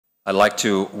I'd like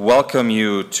to welcome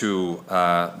you to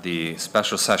the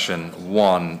special session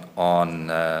 1 on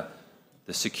the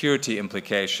security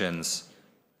implications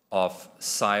of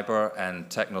cyber and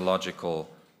technological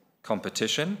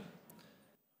competition.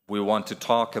 We want to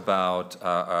talk about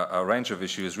a range of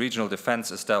issues. Regional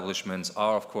defense establishments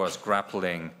are, of course,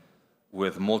 grappling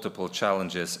with multiple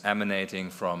challenges emanating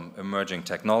from emerging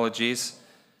technologies.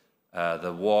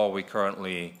 The war we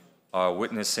currently are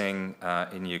witnessing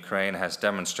in Ukraine has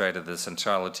demonstrated the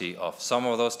centrality of some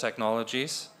of those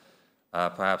technologies,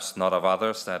 perhaps not of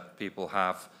others that people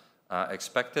have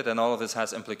expected. And all of this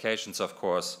has implications, of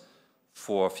course,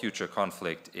 for future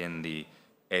conflict in the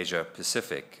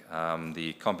Asia-Pacific.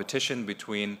 The competition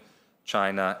between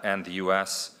China and the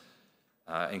US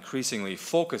increasingly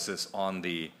focuses on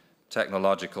the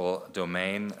technological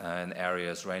domain in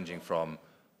areas ranging from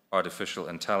artificial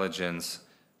intelligence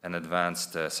and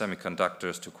advanced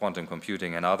semiconductors to quantum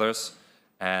computing and others.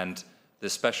 And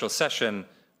this special session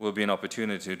will be an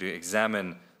opportunity to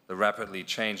examine the rapidly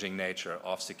changing nature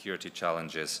of security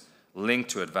challenges linked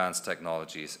to advanced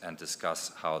technologies and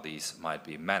discuss how these might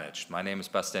be managed. My name is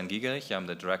Bastian Giegerich. I'm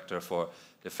the Director for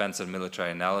Defense and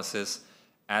Military Analysis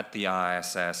at the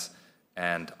IISS,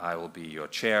 and I will be your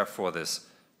chair for this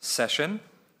session.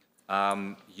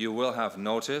 You will have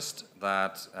noticed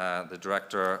that the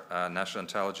Director, National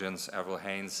Intelligence, Avril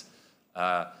Haines,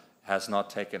 has not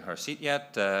taken her seat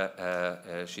yet.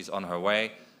 She's on her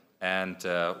way, and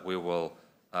we will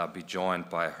be joined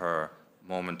by her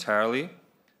momentarily.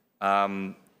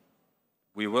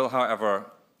 We will,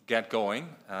 however, get going,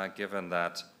 given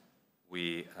that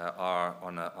we are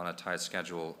on a tight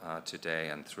schedule today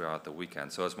and throughout the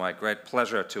weekend. So it's my great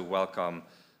pleasure to welcome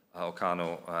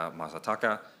Okano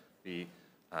Masataka, the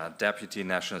Deputy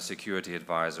National Security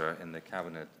Advisor in the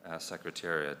Cabinet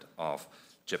Secretariat of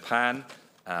Japan.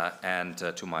 And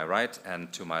to my right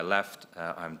and to my left,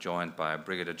 I'm joined by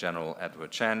Brigadier General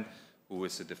Edward Chen, who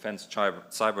is the Defense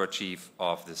Cyber Chief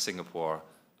of the Singapore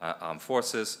Armed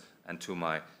Forces. And to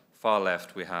my far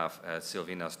left, we have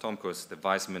Žilvinas Tomkus, the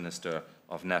Vice Minister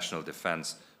of National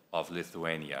Defense of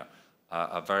Lithuania.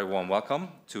 A very warm welcome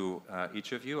to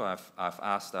each of you. I've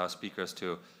asked our speakers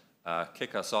to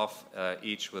kick us off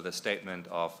each with a statement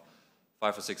of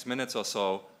 5 or 6 minutes or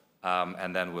so,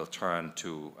 and then we'll turn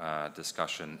to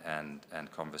discussion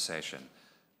and conversation.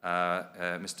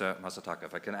 Mr. Masataka,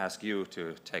 if I can ask you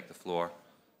to take the floor,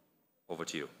 over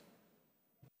to you.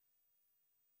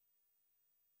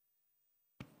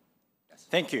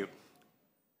 Thank you.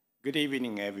 Good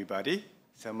evening, everybody.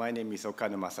 So my name is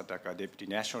Okano Masataka, Deputy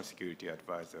National Security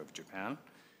Advisor of Japan.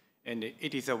 And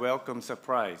it is a welcome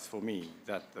surprise for me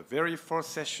that the very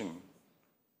first session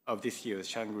of this year's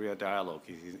Shangri-La Dialogue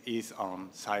is on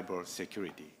cyber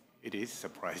security. It is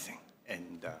surprising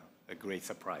and a great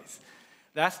surprise.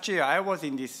 Last year, I was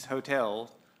in this hotel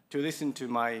to listen to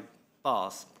my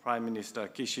boss, Prime Minister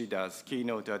Kishida's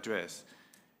keynote address.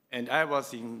 And I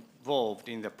was involved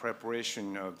in the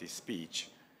preparation of the speech.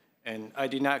 And I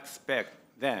did not expect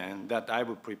then that I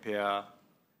would prepare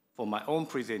for my own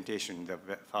presentation the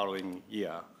following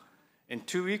year. And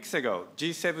 2 weeks ago,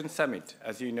 G7 summit,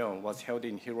 as you know, was held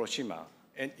in Hiroshima.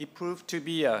 And it proved to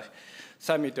be a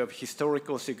summit of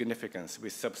historical significance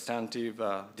with substantive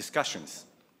discussions.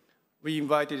 We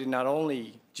invited not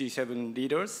only G7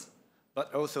 leaders,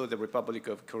 but also the Republic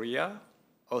of Korea,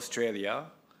 Australia,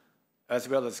 as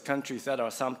well as countries that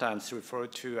are sometimes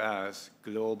referred to as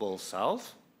Global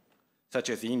South, such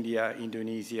as India,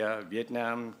 Indonesia,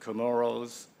 Vietnam,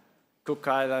 Comoros, Cook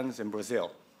Islands, and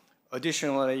Brazil.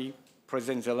 Additionally,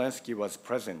 President Zelensky was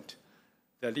present.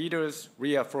 The leaders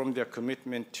reaffirmed their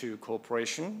commitment to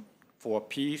cooperation for a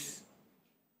peaceful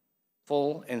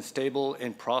and stable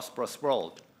and prosperous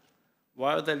world.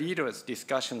 While the leaders'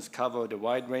 discussions covered a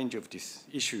wide range of these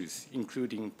issues,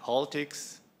 including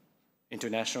politics,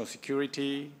 international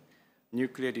security,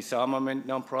 nuclear disarmament,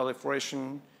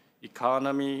 non-proliferation,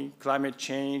 economy, climate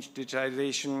change,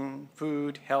 digitalization,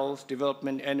 food, health,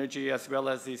 development, energy, as well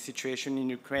as the situation in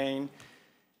Ukraine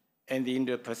and the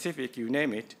Indo-Pacific, you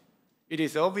name it, it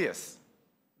is obvious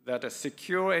that a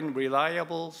secure and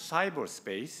reliable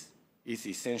cyberspace is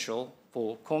essential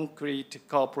for concrete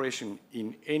cooperation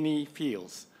in any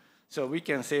fields. So we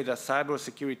can say that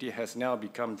cybersecurity has now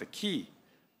become the key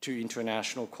to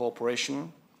international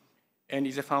cooperation and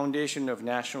is a foundation of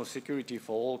national security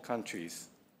for all countries.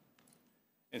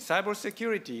 And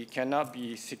cybersecurity cannot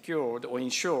be secured or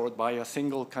ensured by a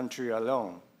single country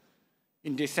alone.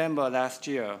 In December last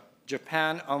year,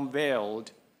 Japan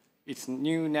unveiled its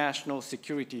new national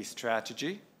security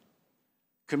strategy,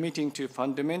 committing to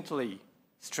fundamentally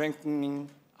strengthening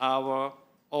our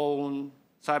own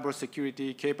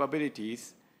cybersecurity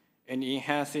capabilities and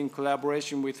enhancing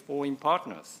collaboration with foreign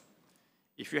partners.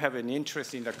 If you have an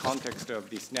interest in the context of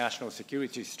this national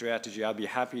security strategy, I'll be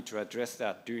happy to address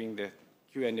that during the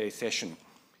Q&A session.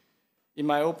 In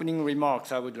my opening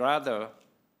remarks, I would rather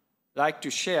like to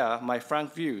share my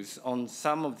frank views on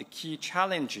some of the key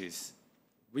challenges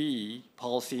we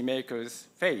policymakers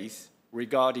face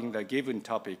regarding the given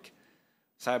topic,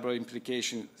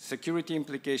 security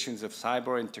implications of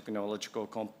cyber and technological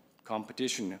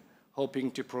competition,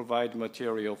 hoping to provide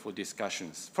material for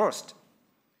discussions. First,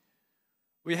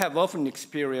 we have often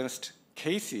experienced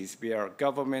cases where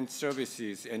government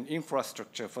services and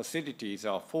infrastructure facilities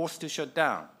are forced to shut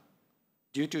down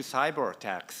due to cyber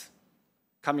attacks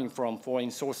coming from foreign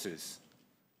sources.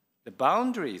 The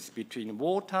boundaries between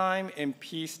wartime and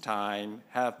peacetime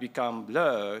have become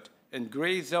blurred, and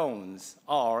gray zones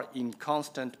are in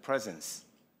constant presence.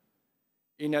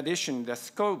 In addition, the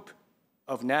scope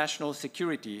of national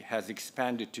security has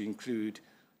expanded to include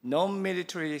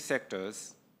non-military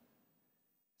sectors,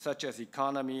 such as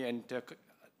economy and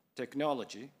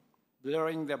technology,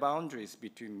 blurring the boundaries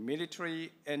between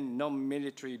military and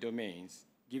non-military domains,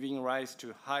 giving rise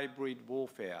to hybrid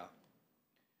warfare.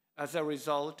 As a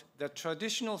result, the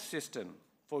traditional system,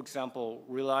 for example,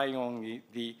 relying on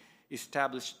the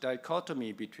established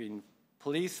dichotomy between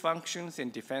police functions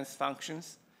and defense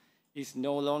functions, is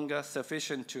no longer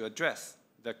sufficient to address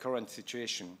the current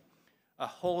situation. A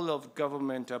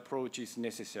whole-of-government approach is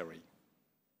necessary.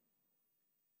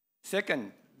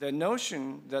 Second, the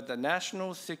notion that the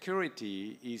national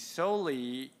security is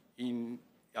solely in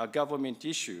a government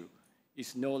issue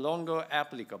is no longer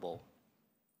applicable.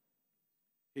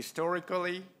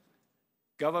 Historically,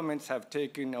 governments have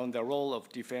taken on the role of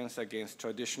defense against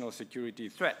traditional security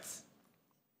threats.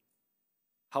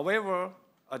 However,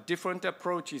 a different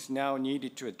approach is now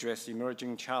needed to address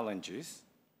emerging challenges.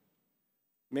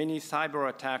 Many cyber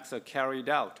attacks are carried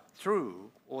out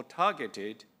through or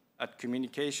targeted at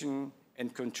communication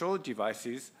and control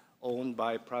devices owned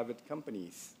by private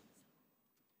companies.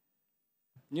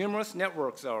 Numerous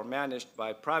networks are managed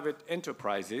by private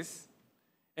enterprises,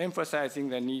 emphasizing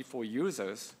the need for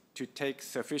users to take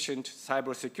sufficient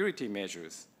cybersecurity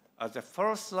measures as the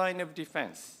first line of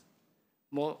defense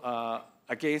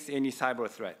against any cyber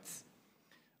threats.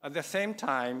 At the same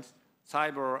time,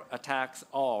 cyber attacks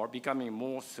are becoming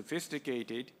more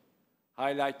sophisticated,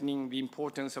 highlighting the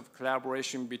importance of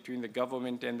collaboration between the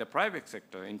government and the private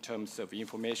sector in terms of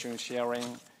information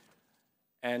sharing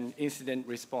and incident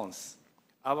response.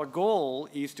 Our goal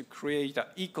is to create an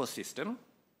ecosystem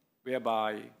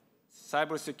whereby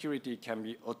cybersecurity can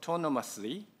be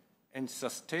autonomously and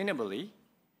sustainably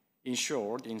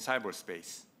ensured in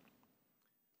cyberspace.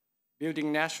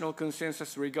 Building national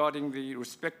consensus regarding the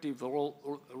respective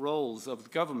roles of the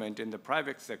government and the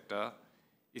private sector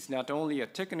is not only a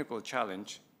technical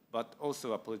challenge, but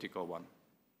also a political one.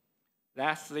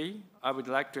 Lastly, I would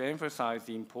like to emphasize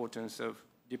the importance of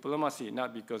diplomacy,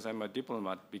 not because I'm a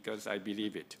diplomat, because I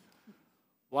believe it.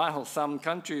 While some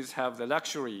countries have the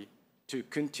luxury to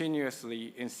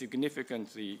continuously and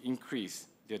significantly increase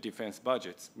their defense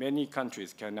budgets, many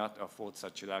countries cannot afford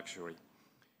such a luxury.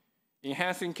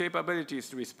 Enhancing capabilities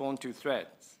to respond to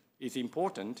threats is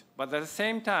important, but at the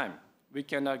same time, we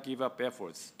cannot give up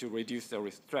efforts to reduce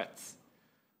the threats.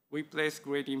 We place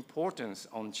great importance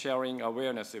on sharing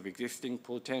awareness of existing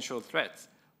potential threats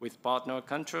with partner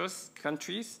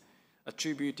countries,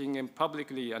 attributing and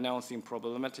publicly announcing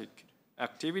problematic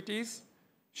activities,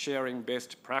 sharing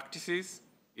best practices,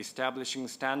 establishing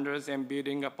standards, and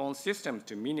building upon systems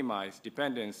to minimize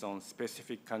dependence on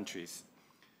specific countries.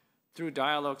 Through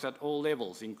dialogues at all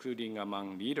levels, including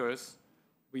among leaders,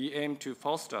 we aim to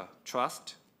foster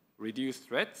trust, reduce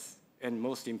threats, and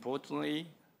most importantly,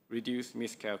 reduce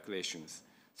miscalculations.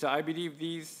 So I believe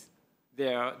these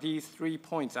 3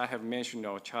 points I have mentioned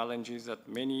are challenges that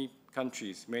many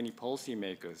countries, many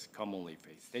policymakers commonly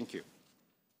face. Thank you.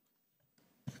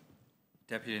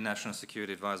 Deputy National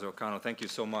Security Advisor Okano, thank you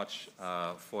so much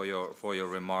for your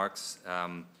remarks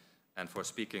and for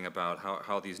speaking about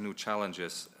how these new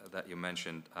challenges that you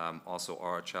mentioned also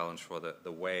are a challenge for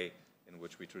the way in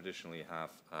which we traditionally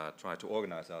have tried to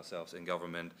organize ourselves in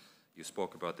government. You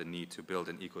spoke about the need to build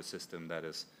an ecosystem that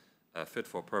is fit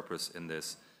for purpose in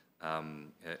this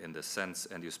sense,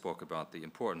 and you spoke about the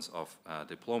importance of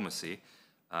diplomacy.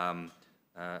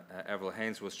 Avril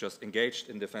Haines was just engaged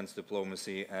in defense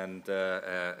diplomacy and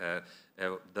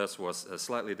thus was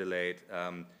slightly delayed,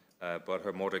 but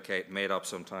her motorcade made up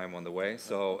some time on the way.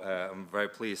 So I'm very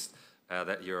pleased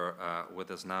that you're with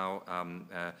us now.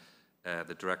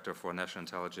 The Director for National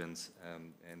Intelligence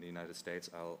in the United States,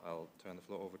 I'll turn the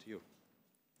floor over to you.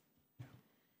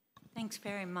 Thanks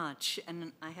very much.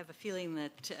 And I have a feeling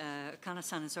that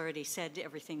Okano-san has already said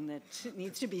everything that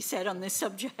needs to be said on this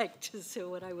subject. So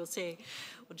what I will say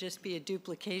will just be a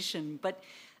duplication. But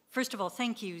first of all,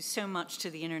 thank you so much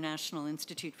to the International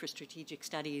Institute for Strategic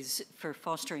Studies for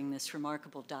fostering this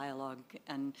remarkable dialogue.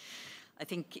 And I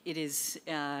think it is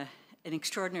an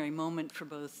extraordinary moment for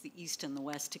both the East and the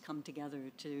West to come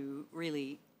together to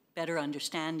really better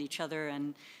understand each other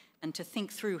and to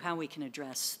think through how we can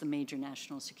address the major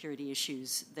national security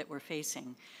issues that we're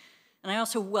facing. And I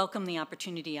also welcome the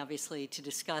opportunity, obviously, to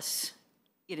discuss,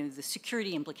 the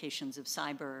security implications of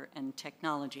cyber and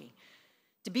technology.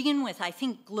 To begin with, I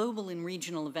think global and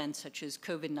regional events such as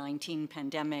COVID-19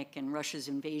 pandemic and Russia's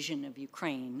invasion of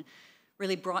Ukraine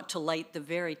really brought to light the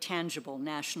very tangible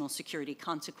national security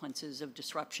consequences of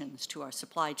disruptions to our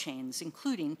supply chains,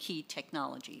 including key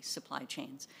technology supply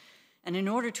chains. And in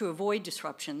order to avoid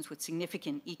disruptions with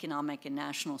significant economic and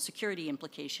national security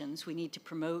implications, we need to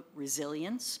promote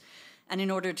resilience. And in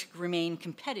order to remain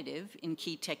competitive in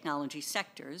key technology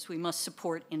sectors, we must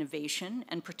support innovation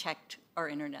and protect our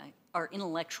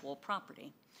intellectual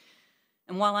property.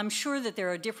 And while I'm sure that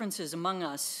there are differences among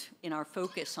us in our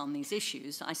focus on these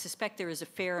issues, I suspect there is a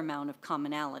fair amount of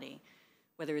commonality,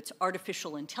 whether it's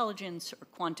artificial intelligence or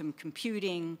quantum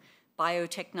computing,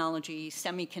 biotechnology,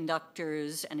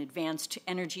 semiconductors, and advanced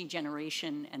energy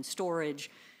generation and storage.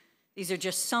 These are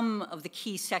just some of the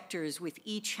key sectors with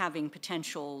each having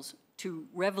potentials to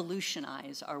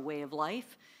revolutionize our way of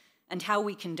life and how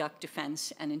we conduct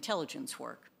defense and intelligence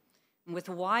work. And with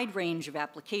a wide range of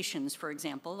applications, for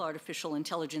example, artificial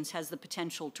intelligence has the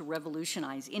potential to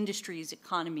revolutionize industries,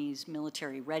 economies,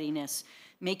 military readiness,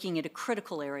 making it a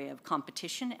critical area of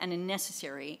competition and a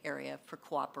necessary area for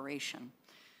cooperation.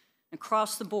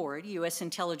 Across the board, U.S.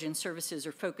 intelligence services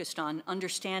are focused on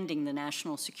understanding the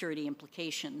national security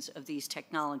implications of these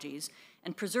technologies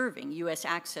and preserving U.S.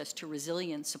 access to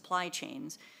resilient supply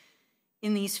chains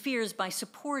in these spheres by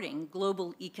supporting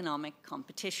global economic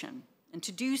competition. And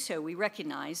to do so, we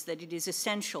recognize that it is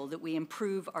essential that we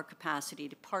improve our capacity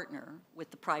to partner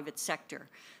with the private sector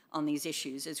on these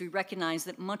issues, as we recognize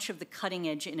that much of the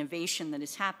cutting-edge innovation that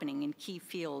is happening in key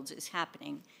fields is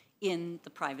happening in the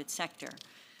private sector.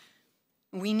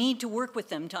 We need to work with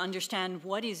them to understand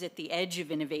what is at the edge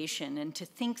of innovation and to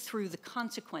think through the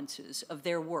consequences of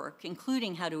their work,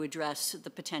 including how to address the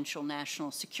potential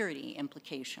national security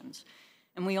implications.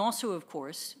 And we also, of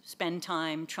course, spend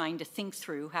time trying to think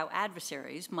through how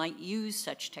adversaries might use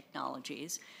such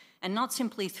technologies, and not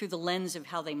simply through the lens of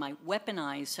how they might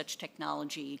weaponize such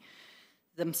technology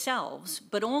themselves,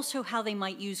 but also how they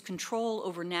might use control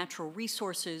over natural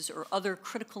resources or other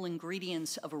critical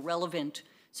ingredients of a relevant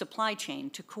supply chain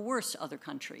to coerce other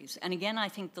countries. And again, I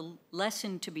think the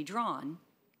lesson to be drawn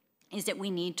is that we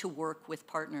need to work with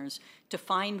partners to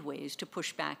find ways to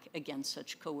push back against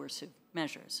such coercive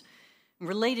measures.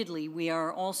 Relatedly, we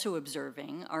are also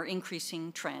observing our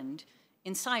increasing trend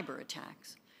in cyber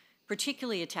attacks,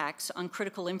 particularly attacks on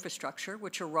critical infrastructure,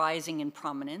 which are rising in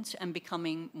prominence and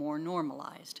becoming more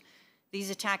normalized. These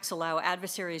attacks allow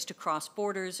adversaries to cross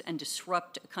borders and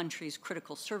disrupt a country's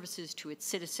critical services to its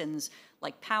citizens,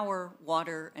 like power,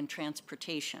 water, and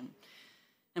transportation.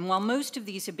 And while most of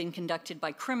these have been conducted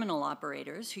by criminal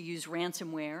operators who use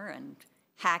ransomware and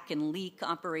hack and leak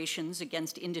operations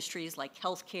against industries like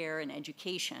healthcare and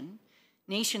education,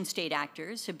 nation-state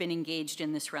actors have been engaged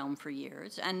in this realm for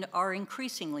years and are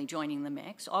increasingly joining the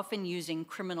mix, often using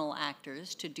criminal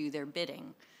actors to do their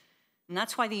bidding. And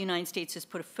that's why the United States has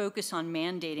put a focus on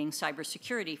mandating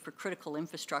cybersecurity for critical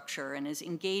infrastructure and has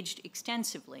engaged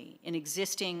extensively in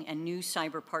existing and new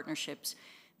cyber partnerships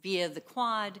via the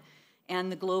Quad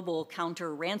and the Global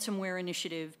Counter-Ransomware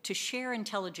Initiative to share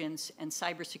intelligence and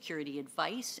cybersecurity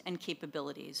advice and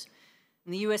capabilities.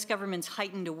 And the U.S. government's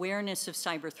heightened awareness of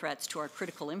cyber threats to our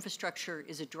critical infrastructure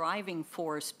is a driving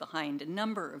force behind a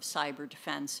number of cyber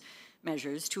defense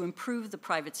measures to improve the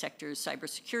private sector's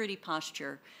cybersecurity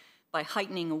posture by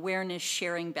heightening awareness,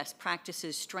 sharing best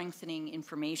practices, strengthening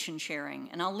information sharing.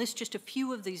 And I'll list just a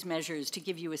few of these measures to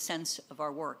give you a sense of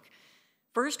our work.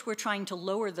 First, we're trying to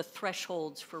lower the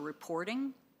thresholds for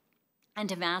reporting and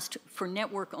have asked for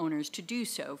network owners to do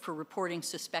so for reporting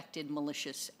suspected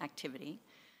malicious activity.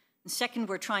 And second,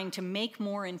 we're trying to make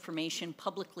more information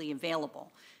publicly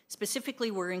available.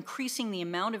 Specifically, we're increasing the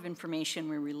amount of information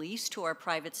we release to our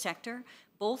private sector,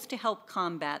 both to help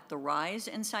combat the rise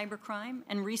in cybercrime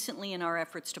and recently in our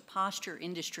efforts to posture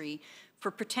industry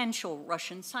for potential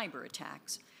Russian cyber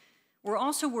attacks. We're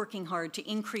also working hard to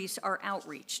increase our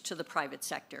outreach to the private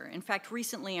sector. In fact,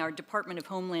 recently our Department of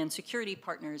Homeland Security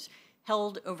partners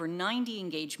held over 90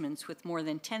 engagements with more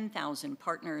than 10,000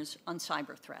 partners on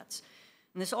cyber threats.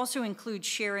 And this also includes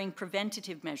sharing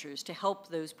preventative measures to help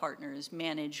those partners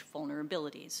manage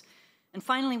vulnerabilities. And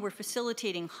finally, we're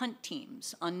facilitating hunt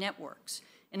teams on networks.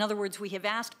 In other words, we have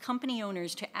asked company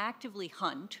owners to actively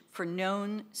hunt for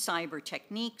known cyber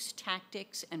techniques,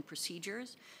 tactics, and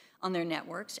procedures on their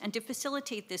networks. And to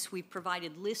facilitate this, we've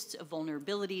provided lists of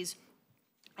vulnerabilities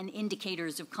and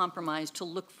indicators of compromise to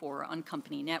look for on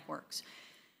company networks.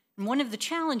 And one of the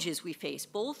challenges we face,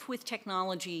 both with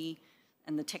technology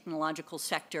and the technological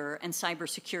sector and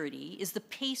cybersecurity, is the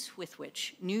pace with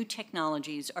which new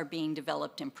technologies are being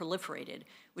developed and proliferated,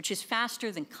 which is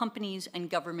faster than companies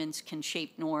and governments can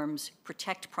shape norms,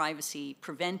 protect privacy,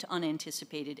 prevent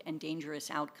unanticipated and dangerous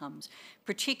outcomes,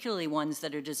 particularly ones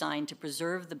that are designed to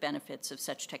preserve the benefits of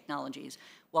such technologies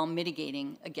while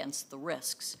mitigating against the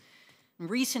risks.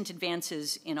 Recent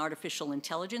advances in artificial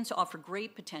intelligence offer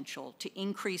great potential to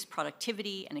increase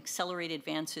productivity and accelerate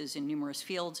advances in numerous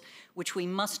fields, which we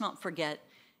must not forget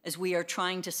as we are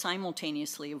trying to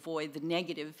simultaneously avoid the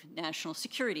negative national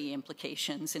security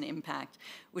implications and impact,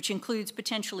 which includes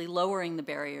potentially lowering the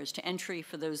barriers to entry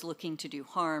for those looking to do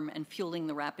harm and fueling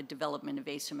the rapid development of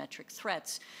asymmetric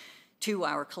threats to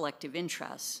our collective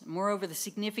interests. Moreover, the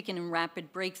significant and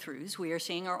rapid breakthroughs we are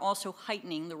seeing are also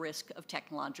heightening the risk of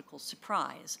technological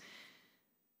surprise.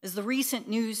 As the recent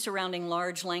news surrounding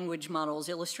large language models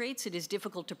illustrates, it is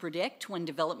difficult to predict when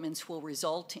developments will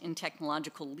result in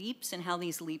technological leaps and how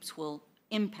these leaps will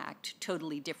impact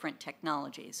totally different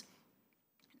technologies.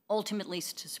 Ultimately,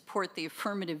 to support the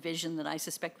affirmative vision that I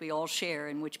suspect we all share,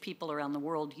 in which people around the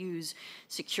world use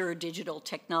secure digital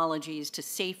technologies to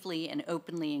safely and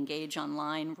openly engage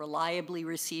online, reliably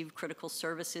receive critical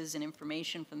services and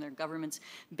information from their governments,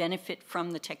 benefit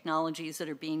from the technologies that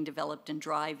are being developed, and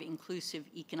drive inclusive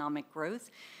economic growth,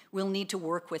 we'll need to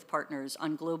work with partners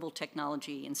on global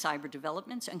technology and cyber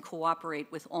developments and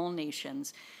cooperate with all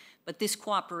nations. But this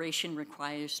cooperation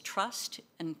requires trust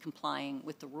and complying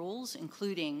with the rules,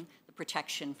 including the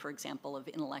protection, for example, of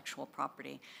intellectual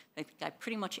property. I think I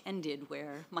pretty much ended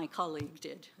where my colleague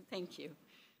did. Thank you.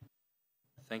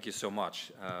 Thank you so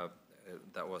much.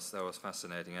 That was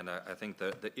fascinating, and I think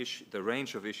the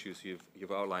range of issues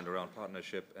you've outlined around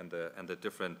partnership and the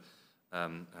different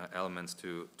elements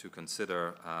to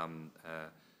consider.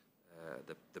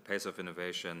 The pace of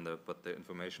innovation, but the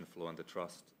information flow and the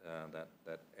trust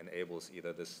that enables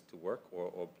either this to work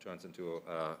or turns into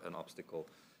an obstacle.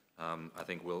 I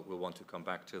think we'll want to come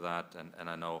back to that, and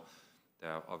I know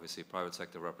there are obviously private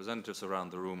sector representatives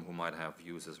around the room who might have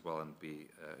views as well, and be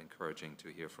encouraging to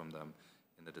hear from them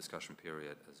in the discussion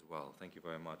period as well. Thank you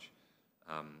very much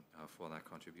for that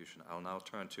contribution. I'll now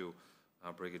turn to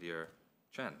Brigadier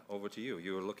Chen, over to you.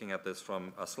 You're looking at this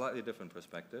from a slightly different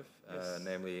perspective, yes.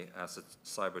 Namely as a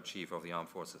cyber chief of the armed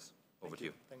forces. Over to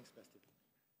you. Thanks, Bastian.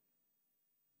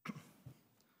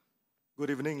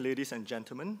 Good evening, ladies and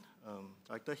gentlemen.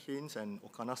 Director Haines and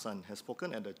Okano-san has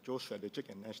spoken at the geostrategic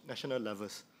and national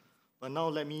levels. But now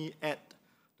let me add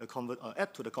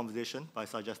to the conversation by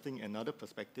suggesting another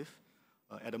perspective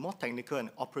at a more technical and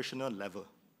operational level,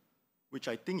 which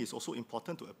I think is also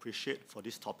important to appreciate for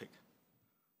this topic.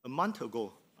 A month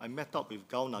ago, I met up with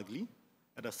Gao Nagli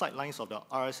at the sidelines of the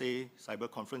RSA Cyber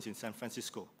Conference in San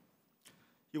Francisco.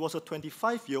 He was a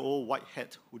 25-year-old white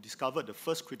hat who discovered the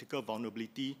first critical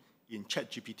vulnerability in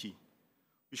ChatGPT,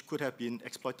 which could have been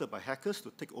exploited by hackers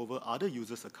to take over other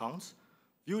users' accounts,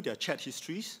 view their chat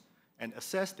histories, and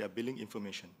access their billing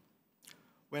information.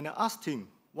 When I asked him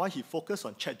why he focused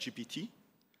on ChatGPT,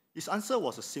 his answer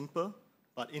was a simple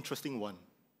but interesting one.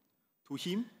 To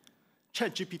him,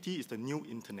 ChatGPT is the new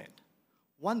internet,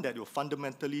 one that will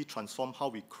fundamentally transform how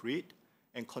we create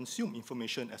and consume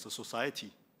information as a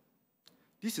society.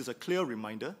 This is a clear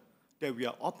reminder that we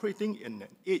are operating in an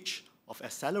age of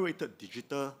accelerated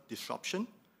digital disruption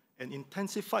and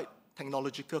intensified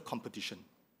technological competition.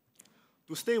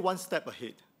 To stay one step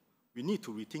ahead, we need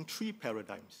to rethink three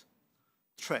paradigms: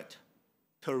 threat,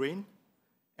 terrain,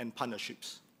 and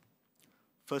partnerships.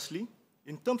 Firstly,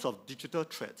 in terms of digital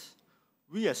threats,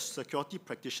 we as security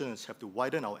practitioners have to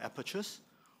widen our apertures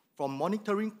from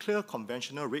monitoring clear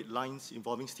conventional red lines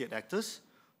involving state actors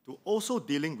to also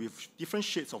dealing with different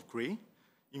shades of gray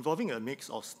involving a mix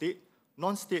of state,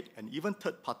 non-state, and even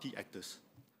third-party actors.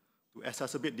 To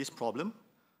exacerbate this problem,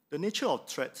 the nature of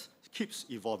threats keeps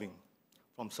evolving.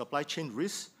 From supply chain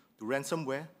risks to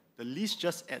ransomware, the list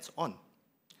just adds on.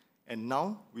 And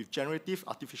now, with generative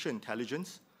artificial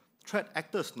intelligence, threat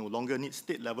actors no longer need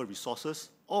state-level resources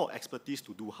or expertise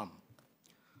to do harm.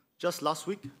 Just last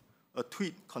week, a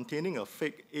tweet containing a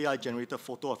fake AI-generated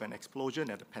photo of an explosion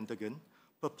at the Pentagon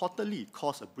purportedly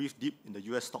caused a brief dip in the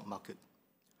US stock market.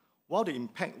 While the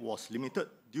impact was limited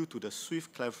due to the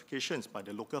swift clarifications by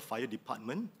the local fire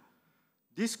department,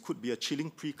 this could be a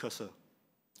chilling precursor.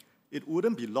 It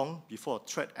wouldn't be long before a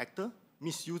threat actor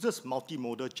misuses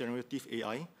multimodal generative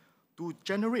AI to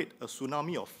generate a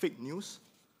tsunami of fake news,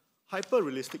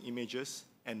 hyper-realistic images,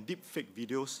 and deepfake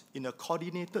videos in a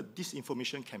coordinated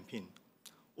disinformation campaign,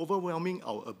 overwhelming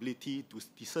our ability to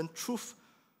discern truth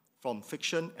from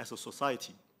fiction as a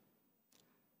society.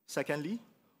 Secondly,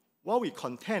 while we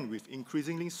contend with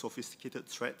increasingly sophisticated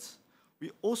threats,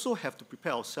 we also have to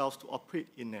prepare ourselves to operate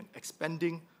in an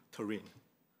expanding terrain.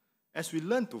 As we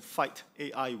learn to fight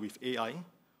AI with AI,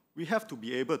 we have to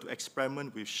be able to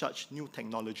experiment with such new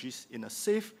technologies in a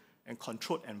safe and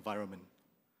controlled environment.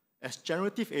 As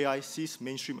generative AI sees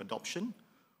mainstream adoption,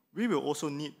 we will also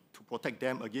need to protect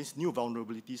them against new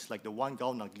vulnerabilities like the one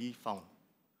Gao Nagli found.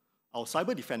 Our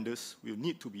cyber defenders will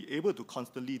need to be able to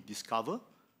constantly discover,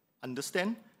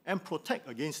 understand, and protect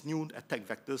against new attack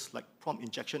vectors like prompt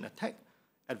injection attack,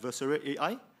 adversarial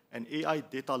AI, and AI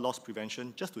data loss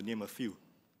prevention, just to name a few.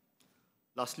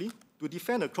 Lastly, to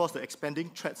defend across the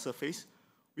expanding threat surface,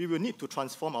 we will need to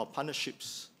transform our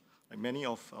partnerships, like many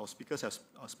of our speakers have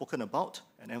spoken about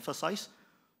and emphasized,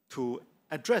 to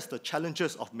address the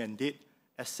challenges of mandate,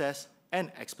 access, and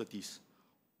expertise.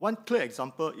 One clear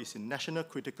example is in national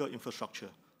critical infrastructure,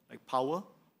 like power,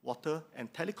 water,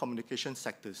 and telecommunication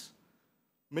sectors.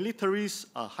 Militaries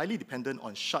are highly dependent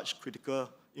on such critical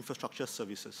infrastructure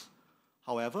services.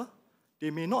 However, they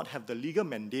may not have the legal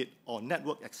mandate or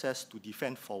network access to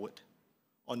defend forward.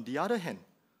 On the other hand,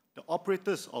 the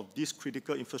operators of these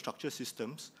critical infrastructure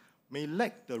systems may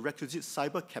lack the requisite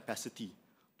cyber capacity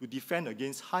to defend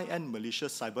against high-end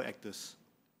malicious cyber actors.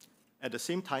 At the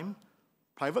same time,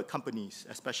 private companies,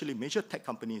 especially major tech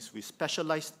companies with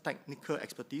specialized technical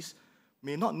expertise,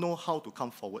 may not know how to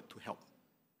come forward to help.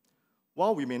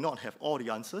 While we may not have all the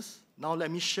answers, now let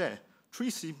me share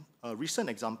three recent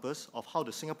examples of how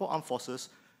the Singapore Armed Forces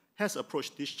has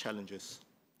approached these challenges.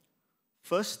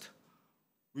 First,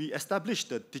 we established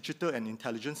the Digital and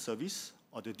Intelligence Service,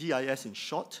 or the DIS in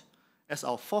short, as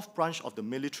our fourth branch of the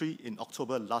military in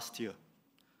October last year,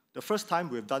 the first time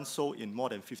we have done so in more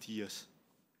than 50 years.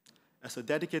 As a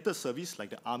dedicated service like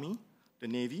the Army, the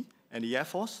Navy, and the Air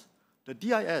Force, the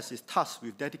DIS is tasked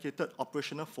with dedicated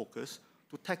operational focus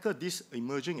to tackle these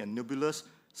emerging and nebulous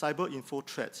cyber info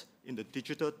threats in the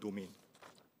digital domain.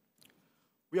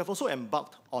 We have also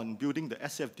embarked on building the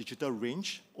SAF digital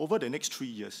range over the next 3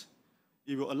 years.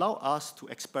 It will allow us to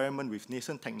experiment with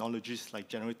nascent technologies like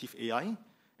generative AI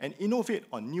and innovate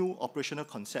on new operational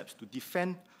concepts to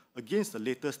defend against the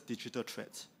latest digital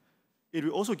threats. It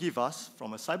will also give us,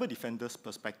 from a cyber defender's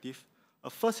perspective, a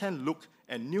first-hand look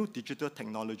at new digital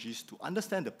technologies to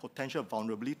understand the potential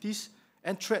vulnerabilities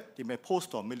and threats they may pose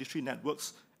to our military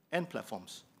networks and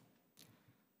platforms.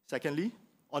 Secondly,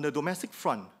 on the domestic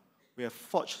front, we have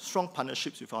forged strong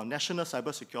partnerships with our National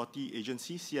Cybersecurity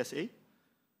Agency, CSA,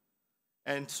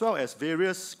 as well as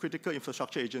various critical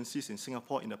infrastructure agencies in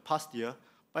Singapore in the past year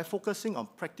by focusing on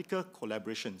practical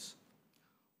collaborations.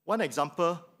 One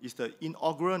example is the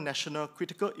inaugural National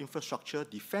Critical Infrastructure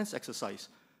Defense Exercise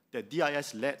that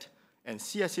DIS led and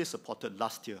CSA supported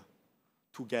last year.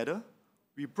 Together,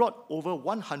 we brought over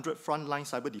 100 frontline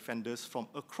cyber defenders from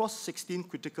across 16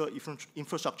 critical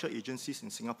infrastructure agencies in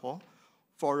Singapore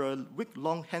for a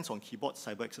week-long hands-on-keyboard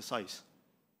cyber exercise.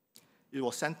 It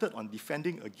was centered on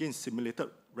defending against simulated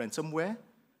ransomware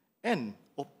and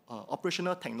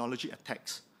operational technology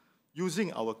attacks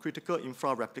using our critical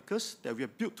infra replicas that we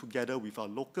have built together with our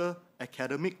local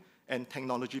academic and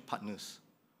technology partners.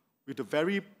 With the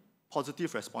very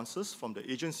positive responses from the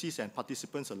agencies and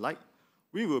participants alike,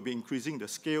 we will be increasing the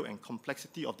scale and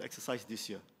complexity of the exercise this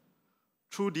year.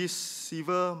 Through these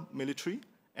civil, military,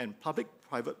 and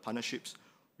public-private partnerships,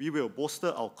 we will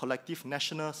bolster our collective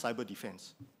national cyber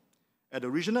defense. At the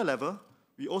regional level,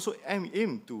 we also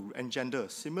aim to engender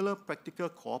similar practical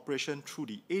cooperation through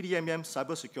the ADMM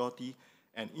Cybersecurity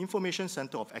and Information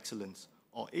Center of Excellence,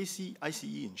 or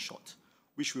ACICE in short,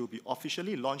 which will be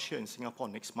officially launched here in Singapore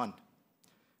next month.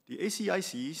 The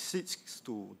ACICE seeks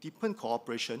to deepen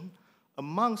cooperation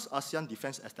amongst ASEAN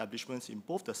defense establishments in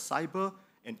both the cyber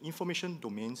and information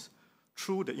domains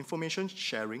through the information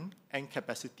sharing and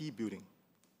capacity building.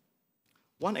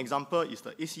 One example is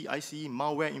the ACICE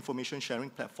Malware Information Sharing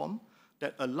Platform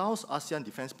that allows ASEAN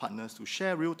defense partners to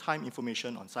share real-time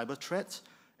information on cyber threats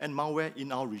and malware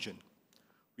in our region.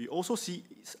 We also see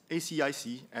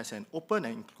ACICE as an open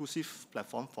and inclusive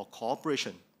platform for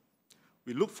cooperation.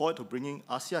 We look forward to bringing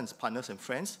ASEAN's partners and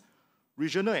friends,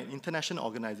 regional and international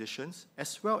organizations,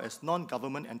 as well as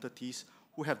non-government entities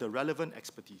who have the relevant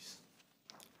expertise.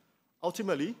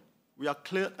 Ultimately, we are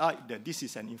clear-eyed that this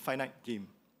is an infinite game.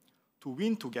 To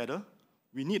win together,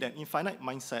 we need an infinite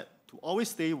mindset to always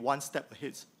stay one step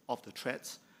ahead of the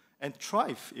threats and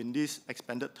thrive in this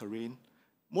expanded terrain,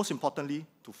 most importantly,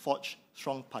 to forge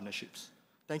strong partnerships.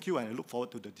 Thank you, and I look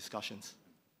forward to the discussions.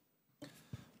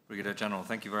 Brigadier General,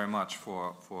 thank you very much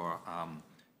for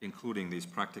including these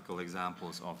practical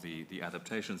examples of the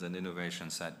adaptations and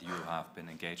innovations that you have been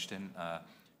engaged in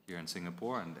here in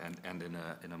Singapore and in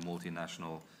a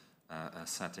multinational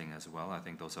setting as well. I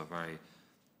think those are very,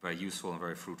 very useful and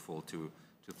very fruitful to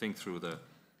think through the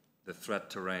threat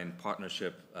terrain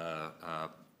partnership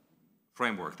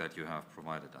framework that you have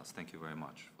provided us. Thank you very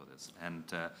much for this. And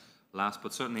last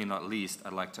but certainly not least,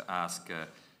 I'd like to ask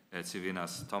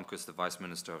Žilvinas Tomkus, the Vice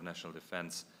Minister of National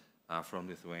Defense from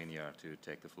Lithuania, to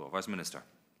take the floor. Vice Minister.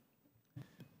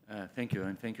 Thank you,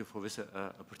 and thank you for this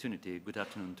opportunity. Good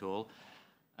afternoon to all.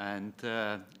 And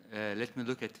let me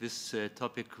look at this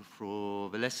topic through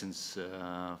the lessons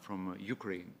from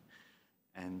Ukraine.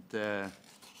 And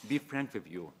be frank with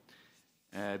you,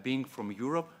 being from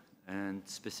Europe and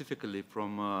specifically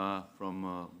from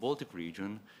Baltic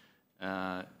region,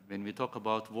 when we talk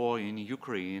about war in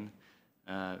Ukraine,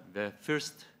 the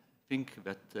first thing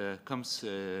that comes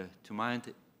to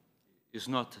mind is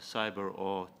not cyber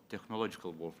or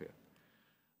technological warfare.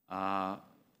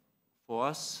 For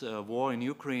us, war in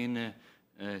Ukraine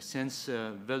sends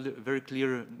a very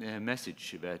clear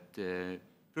message that,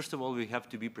 first of all, we have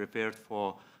to be prepared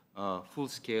for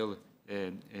full-scale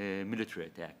military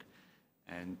attack.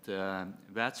 And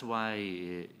that's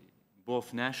why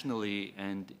both nationally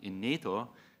and in NATO,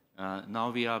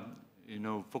 now we are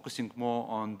focusing more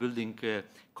on building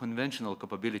conventional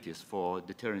capabilities for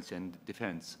deterrence and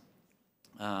defense.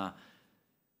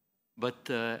 But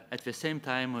at the same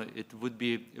time, it would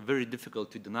be very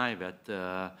difficult to deny that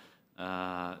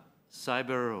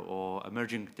cyber or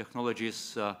emerging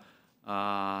technologies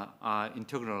are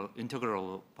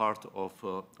integral part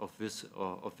of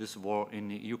this war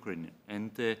in Ukraine,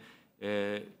 and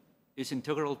it's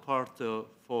integral part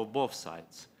for both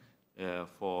sides,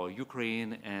 for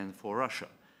Ukraine and for Russia.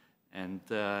 And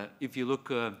if you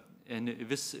look, and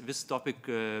this topic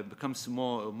becomes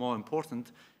more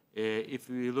important if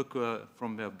we look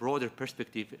from a broader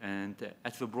perspective and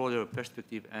at the broader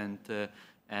perspective and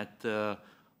at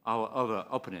our other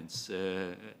opponents,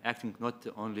 acting not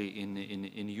only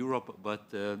in Europe but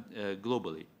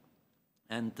globally.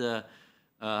 And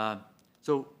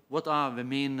so what are the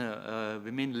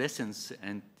main lessons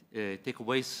and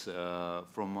takeaways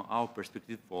from our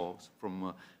perspective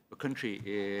from a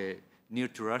country near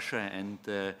to Russia and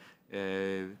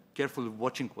carefully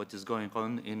watching what is going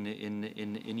on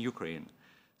in Ukraine?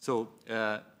 So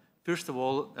first of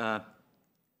all,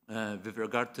 with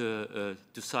regard to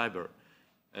cyber,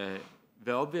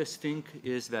 the obvious thing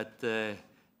is that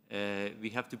we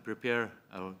have to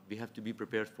be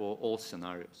prepared for all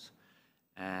scenarios.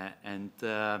 And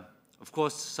of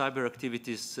course, cyber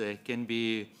activities can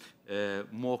be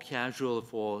more casual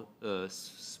for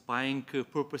spying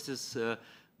purposes,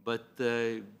 but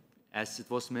as it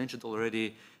was mentioned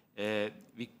already,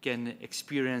 we can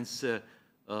experience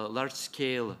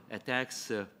large-scale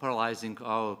attacks paralyzing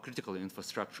our critical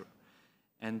infrastructure.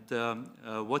 And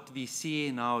what we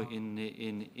see now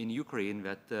in Ukraine,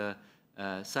 that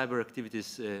cyber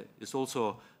activities is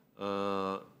also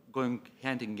going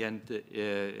hand in hand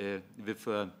with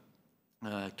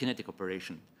kinetic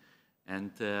operation.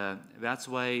 And that's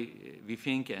why we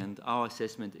think, and our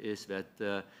assessment is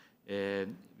that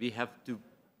we have to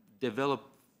develop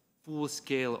full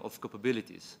scale of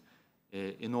capabilities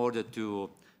in order to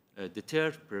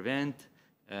deter, prevent,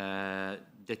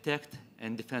 detect,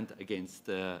 and defend against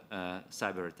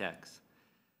cyber attacks.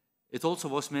 It also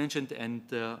was mentioned, and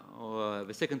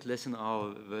the second lesson,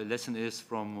 our lesson is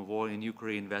from war in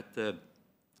Ukraine, that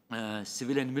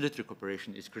civilian-military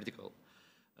cooperation is critical.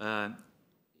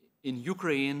 In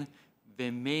Ukraine,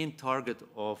 the main target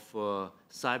of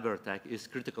cyber attack is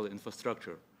critical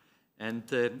infrastructure, and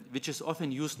which is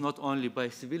often used not only by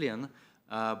civilian,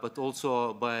 but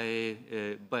also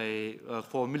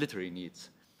for military needs.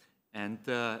 And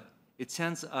it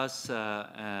sends us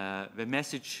the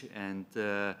message, and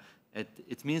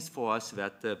it means for us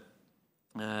that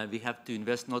we have to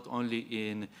invest not only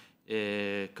in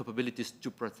capabilities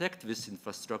to protect this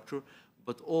infrastructure,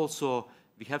 but also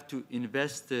we have to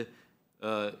invest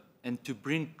and to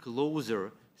bring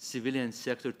closer civilian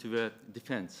sector to the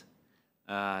defense,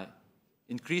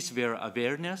 increase their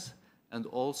awareness, and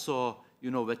also,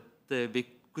 that they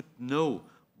could know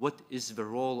what is the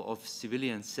role of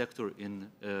civilian sector in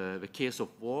the case of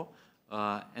war,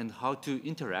 and how to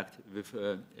interact with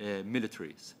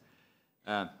militaries.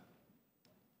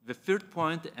 The third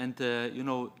point and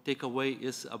takeaway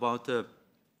is about a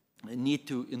need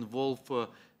to involve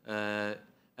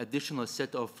additional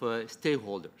set of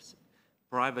stakeholders,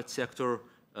 private sector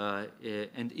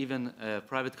and even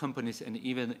private companies and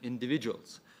even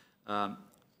individuals.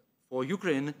 For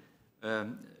Ukraine,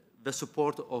 the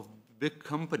support of big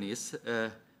companies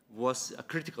was a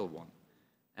critical one.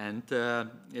 And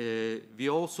we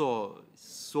also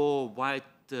saw wide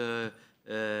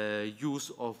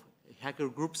use of hacker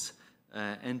groups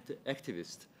and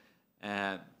activists.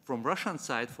 From Russian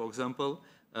side, for example,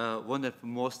 one of the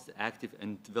most active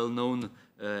and well-known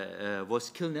was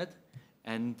Killnet,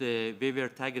 and they were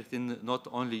targeting not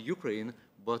only Ukraine,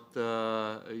 but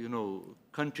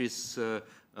countries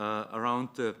around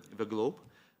the globe.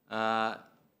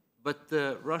 But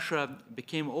Russia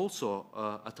became also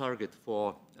a target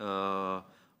for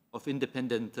of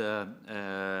independent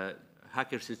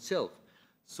hackers itself.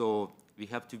 So we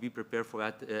have to be prepared for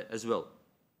that as well.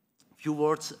 A few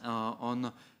words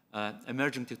on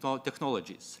emerging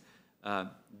technologies.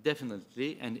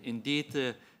 Definitely, and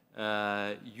indeed,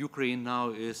 Ukraine now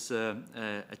is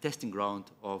a testing ground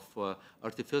of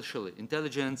artificial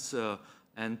intelligence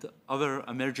and other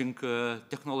emerging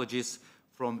technologies,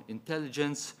 from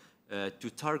intelligence to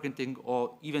targeting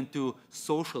or even to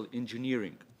social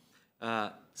engineering.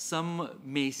 Some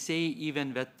may say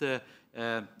even that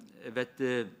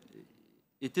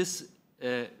it is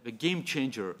a game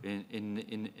changer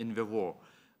in the war.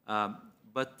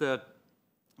 But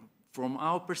from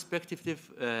our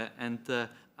perspective, and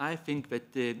I think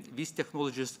that these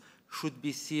technologies should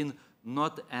be seen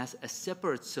not as a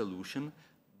separate solution,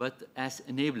 but as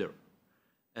enablers.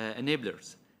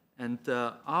 And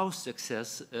our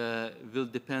success will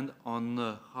depend on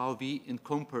how we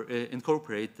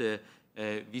incorporate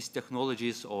these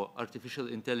technologies or artificial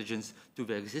intelligence to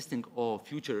the existing or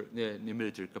future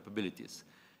military capabilities.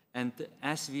 And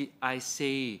as I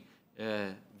say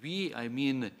we, I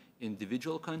mean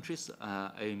individual countries,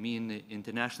 I mean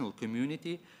international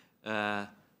community,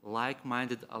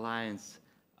 like-minded alliance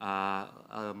are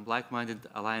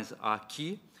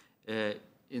key.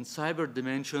 In cyber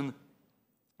dimension,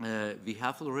 we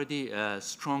have already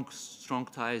strong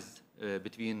ties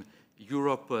between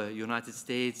Europe, United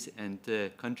States, and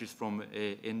countries from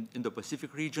in the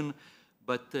Pacific region.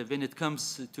 But when it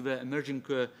comes to the emerging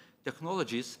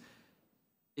technologies,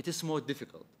 it is more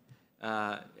difficult.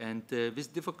 And these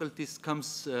difficulties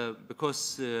comes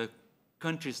because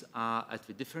countries are at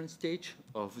a different stage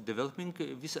of developing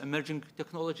these emerging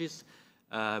technologies,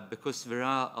 because there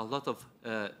are a lot of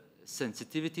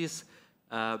sensitivities.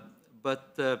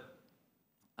 But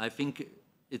I think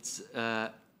it's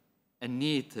a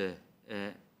need,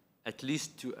 at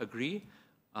least to agree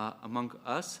among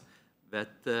us,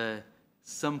 that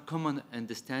some common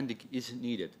understanding is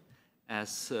needed,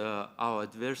 as our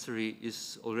adversary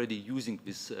is already using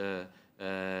these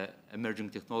emerging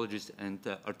technologies and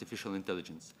artificial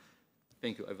intelligence.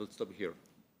 Thank you. I will stop here.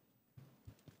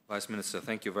 Vice Minister,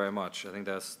 thank you very much. I think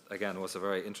that's, again, was a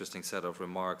very interesting set of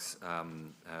remarks,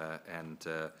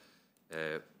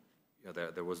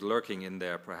 there was lurking in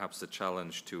there perhaps the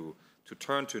challenge to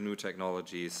turn to new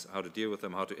technologies, how to deal with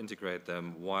them, how to integrate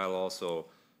them, while also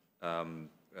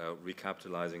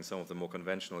recapitalizing some of the more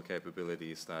conventional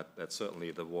capabilities that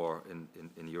certainly the war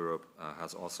in Europe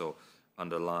has also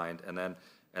underlined. And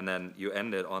then you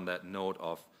ended on that note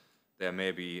of there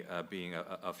may be being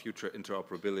a future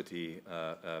interoperability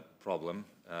problem,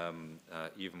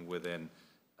 even within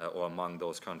or among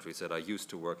those countries that are used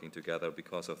to working together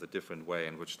because of the different way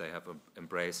in which they have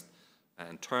embraced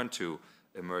and turned to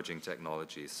emerging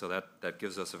technologies. So that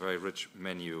gives us a very rich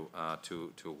menu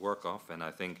to work off. And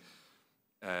I think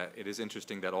it is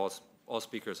interesting that all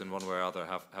speakers in one way or other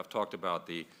have talked about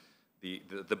the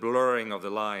blurring of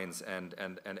the lines and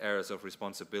areas of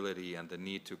responsibility and the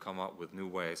need to come up with new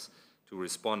ways to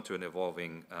respond to an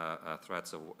evolving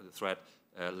threat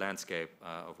landscape,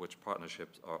 of which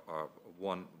partnerships are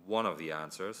one of the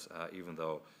answers, even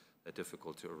though they're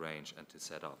difficult to arrange and to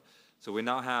set up. So we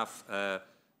now have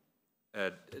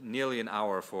nearly an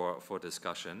hour for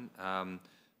discussion.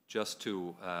 Just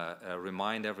to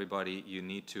remind everybody, you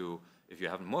need to, if you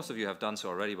haven't, most of you have done so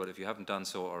already, but if you haven't done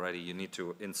so already, you need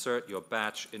to insert your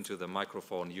badge into the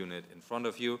microphone unit in front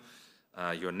of you.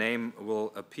 Your name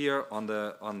will appear on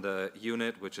the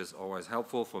unit, which is always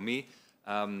helpful for me,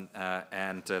 and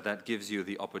that gives you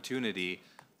the opportunity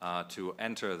to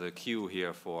enter the queue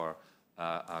here for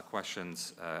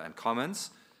questions and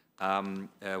comments.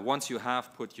 Once you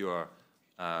have put your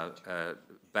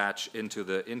badge into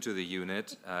the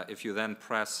unit, if you then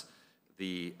press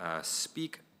the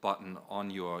speak button on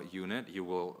your unit. You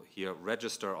will here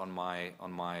register on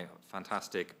my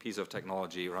fantastic piece of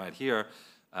technology right here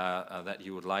that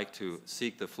you would like to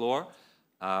seek the floor.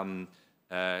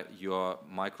 Your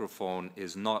microphone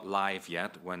is not live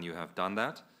yet when you have done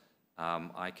that.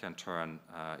 I can turn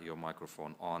your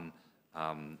microphone on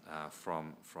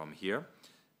from here.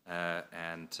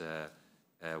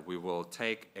 We will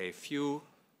take a few,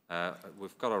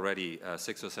 we've got already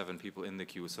 6 or 7 people in the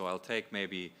queue, so I'll take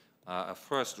maybe a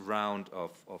first round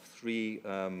of 3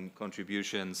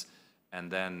 contributions,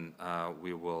 and then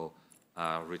we will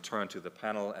return to the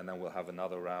panel, and then we'll have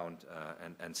another round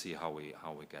and see how we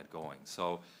get going.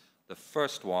 So the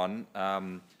first one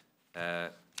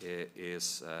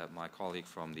is my colleague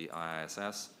from the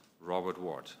IISS, Robert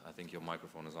Ward. I think your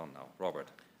microphone is on now. Robert.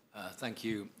 Thank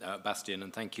you, Bastian,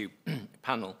 and thank you,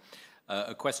 panel.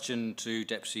 A question to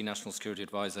Deputy National Security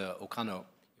Advisor Okano,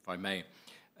 if I may.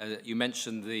 You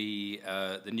mentioned the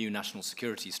new national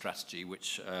security strategy,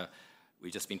 which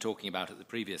we've just been talking about at the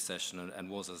previous session, and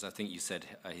was, as I think you said,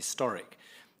 historic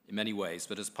in many ways.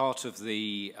 But as part of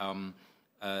the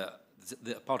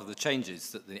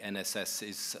changes that the NSS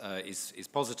is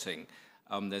positing,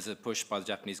 there's a push by the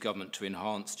Japanese government to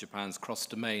enhance Japan's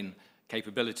cross-domain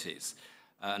capabilities.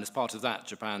 And as part of that,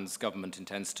 Japan's government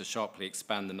intends to sharply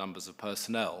expand the numbers of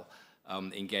personnel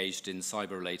engaged in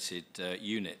cyber-related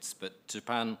units. But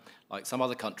Japan, like some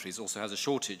other countries, also has a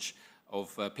shortage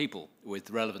of people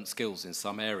with relevant skills in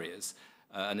some areas.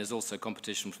 And there's also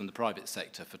competition from the private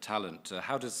sector for talent.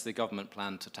 How does the government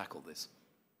plan to tackle this?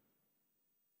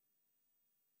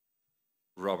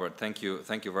 Robert, thank you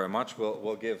very much.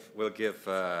 We'll give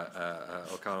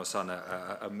Okano-san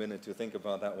a minute to think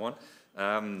about that one.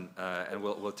 And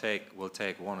we'll take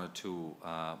 1 or 2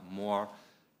 more.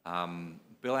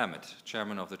 Bill Emmett,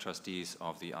 Chairman of the Trustees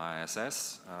of the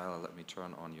IISS. Let me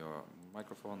turn on your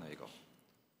microphone. There you go.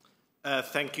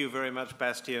 Thank you very much,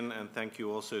 Bastian, and thank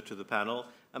you also to the panel.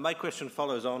 And my question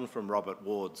follows on from Robert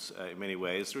Ward's in many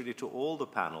ways, really to all the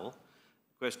panel.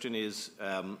 The question is,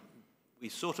 we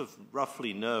sort of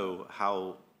roughly know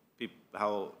how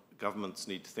governments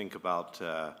need to think about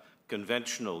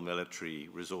conventional military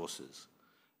resources,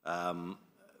 how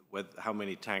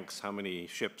many tanks, how many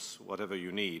ships, whatever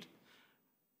you need.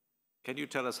 Can you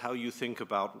tell us how you think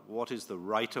about what is the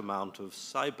right amount of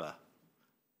cyber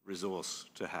resource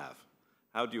to have?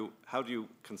 How do you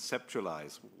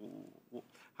conceptualize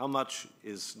how much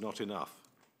is not enough?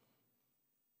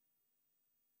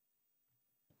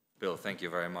 Bill, thank you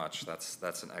very much.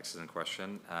 That's an excellent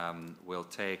question. We'll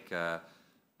take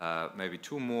maybe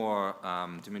 2 more.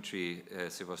 Dimitri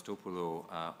Sevastopoulou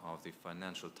of the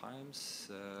Financial Times.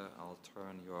 I'll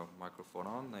turn your microphone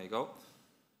on. There you go.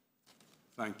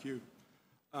 Thank you.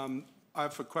 I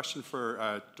have a question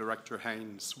for Director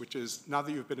Haines, which is, now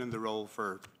that you've been in the role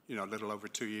for a little over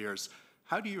 2 years,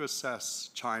 how do you assess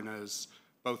China's,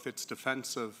 both its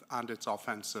defensive and its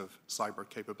offensive cyber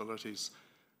capabilities?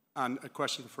 And a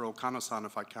question for Okano-san,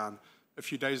 if I can. A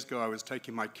few days ago, I was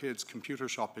taking my kids computer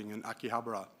shopping in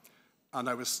Akihabara, and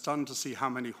I was stunned to see how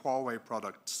many Huawei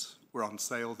products were on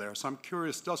sale there. So I'm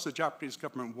curious, does the Japanese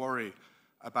government worry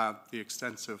about the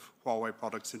extensive Huawei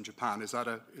products in Japan? Is that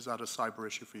a cyber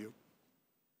issue for you?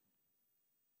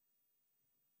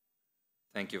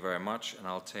 Thank you very much, and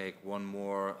I'll take 1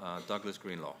 more, Douglas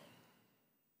Greenlaw.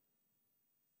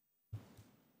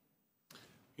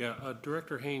 Yeah,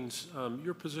 Director Haines,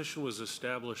 your position was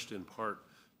established in part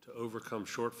to overcome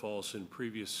shortfalls in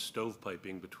previous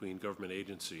stovepiping between government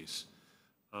agencies.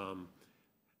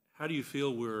 How do you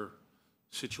feel we're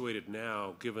situated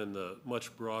now, given the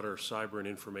much broader cyber and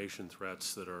information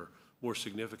threats that are more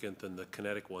significant than the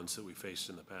kinetic ones that we faced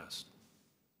in the past?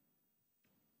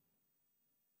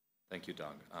 Thank you,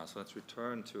 Doug. So let's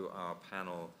return to our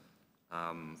panel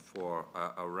for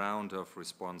a round of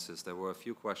responses. There were a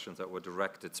few questions that were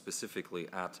directed specifically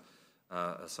at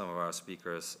some of our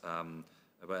speakers,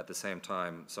 but at the same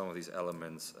time, some of these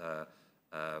elements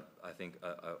I think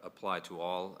apply to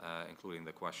all, including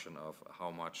the question of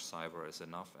how much cyber is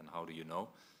enough and how do you know.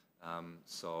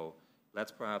 So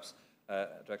let's perhaps,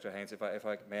 Director Haines, if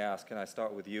I may ask, can I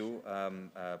start with you,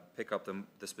 pick up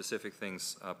the specific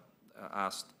things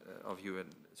asked of you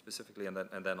specifically,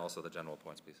 and then also the general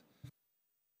points, please.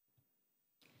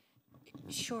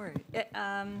 Sure.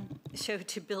 So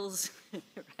to Bill's,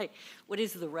 right, what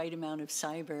is the right amount of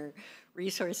cyber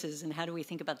resources and how do we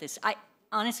think about this?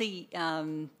 Honestly,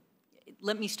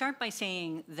 let me start by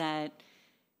saying that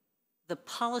the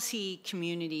policy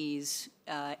community's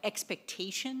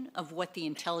expectation of what the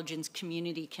intelligence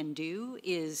community can do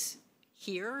is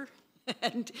here.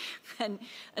 and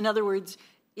in other words,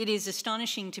 it is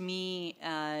astonishing to me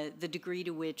the degree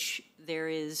to which there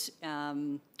is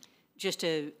just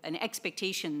an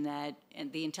expectation that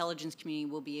the intelligence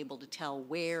community will be able to tell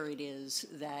where it is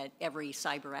that every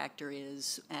cyber actor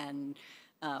is and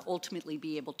ultimately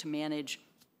be able to manage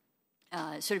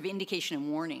sort of indication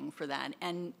and warning for that.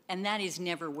 And that is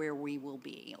never where we will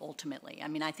be ultimately. I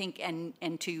mean, I think,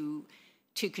 and to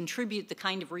contribute the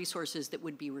kind of resources that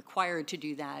would be required to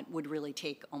do that would really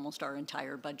take almost our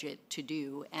entire budget to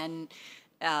do. And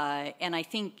I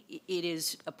think it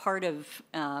is a part of,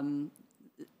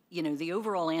 the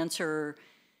overall answer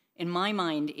in my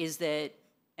mind is that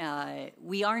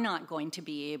we are not going to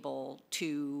be able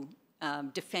to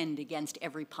defend against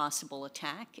every possible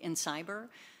attack in cyber.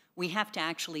 We have to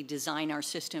actually design our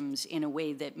systems in a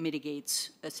way that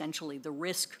mitigates essentially the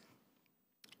risk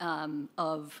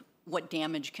of what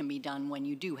damage can be done when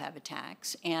you do have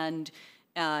attacks, and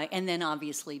then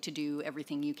obviously to do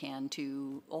everything you can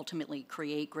to ultimately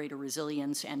create greater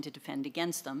resilience and to defend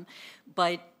against them.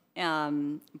 But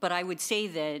I would say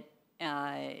that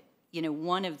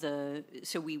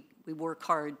so we work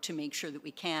hard to make sure that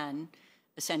we can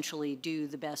essentially do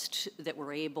the best that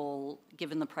we're able,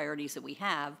 given the priorities that we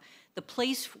have. The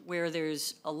place where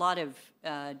there's a lot of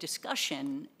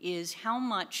discussion is how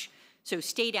much. So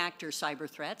state actor cyber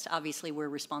threats, obviously we're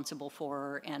responsible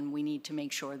for, and we need to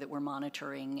make sure that we're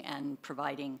monitoring and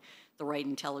providing the right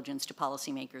intelligence to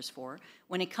policymakers for.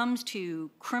 When it comes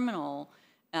to criminal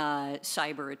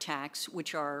cyber attacks,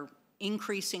 which are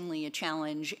increasingly a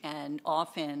challenge and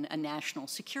often a national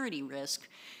security risk,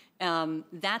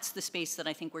 that's the space that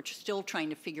I think we're still trying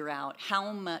to figure out.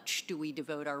 How much do we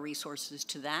devote our resources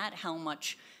to that? How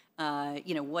much, how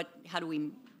do we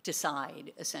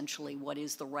decide essentially what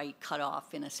is the right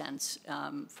cutoff in a sense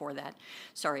for that?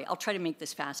 Sorry, I'll try to make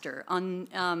this faster.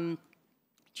 On,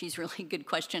 geez, really good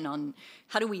question on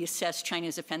how do we assess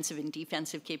China's offensive and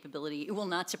defensive capability. It will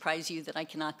not surprise you that I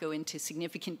cannot go into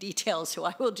significant details, so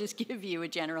I will just give you a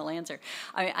general answer.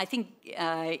 I think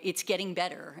it's getting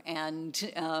better, and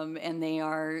they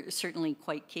are certainly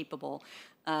quite capable.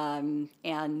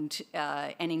 And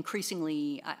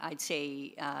increasingly, I'd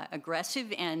say,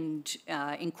 aggressive and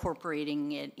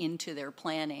incorporating it into their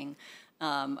planning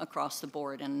across the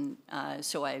board. And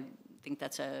so I think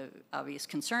that's an obvious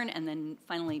concern. And then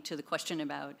finally, to the question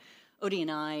about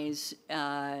ODNI's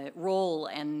role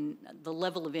and the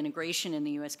level of integration in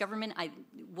the U.S. government,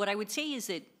 what I would say is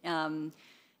that,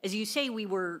 as you say, we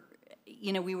were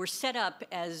set up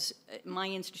as my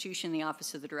institution, the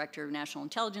Office of the Director of National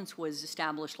Intelligence, was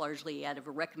established largely out of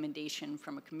a recommendation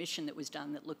from a commission that was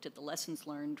done that looked at the lessons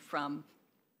learned from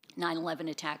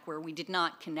 9/11 attack, where we did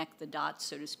not connect the dots,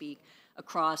 so to speak,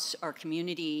 across our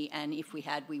community, and if we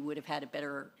had, we would have had a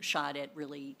better shot at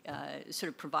really sort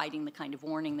of providing the kind of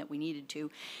warning that we needed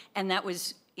to. And that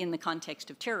was in the context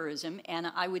of terrorism, and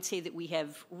I would say that we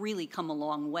have really come a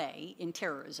long way in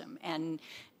terrorism. And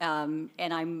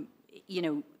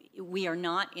we are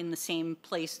not in the same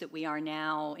place that we are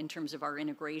now in terms of our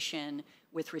integration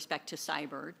with respect to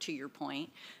cyber, to your point.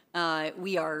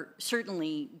 We are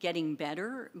certainly getting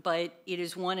better, but it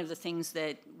is one of the things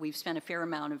that we've spent a fair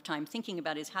amount of time thinking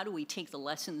about is how do we take the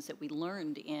lessons that we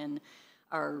learned in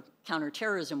our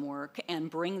counterterrorism work and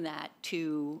bring that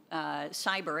to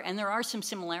cyber. And there are some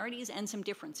similarities and some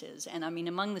differences. And I mean,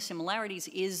 among the similarities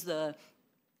is the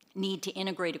need to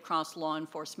integrate across law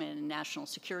enforcement and national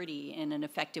security in an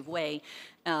effective way.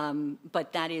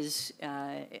 But that is,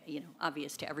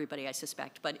 obvious to everybody, I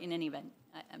suspect. But in any event,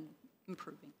 I'm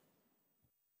improving.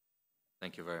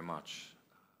 Thank you very much.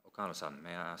 Okano-san, may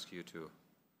I ask you to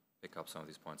pick up some of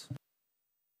these points?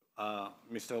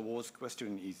 Mr. Ward's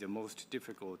question is the most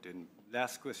difficult and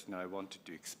last question I wanted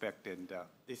to expect, and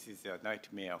this is a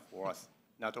nightmare for us,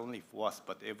 not only for us,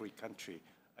 but every country.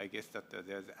 I guess that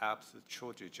there's absolute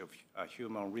shortage of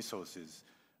human resources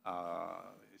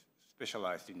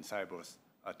specialized in cyber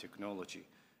technology.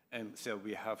 And so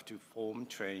we have to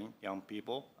train young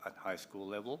people at high school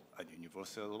level, at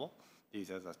university level. These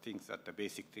are the things that the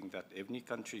basic thing that every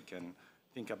country can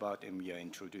think about, and we are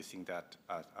introducing that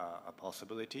as a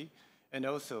possibility. And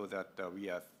also that we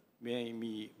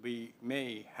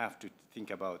may have to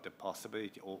think about the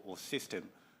possibility or system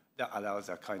that allows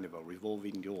a kind of a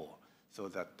revolving door, so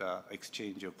that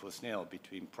exchange of personnel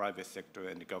between private sector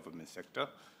and the government sector,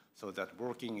 so that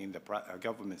working in the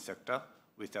government sector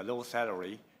with a low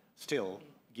salary still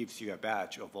gives you a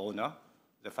badge of honor.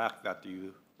 The fact that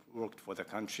you worked for the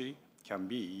country can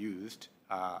be used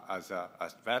as an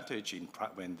advantage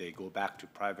when they go back to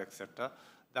private sector.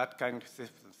 That kind of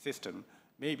system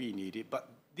may be needed, but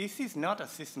this is not a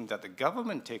system that the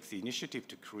government takes the initiative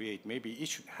to create. Maybe it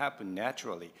should happen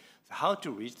naturally. So how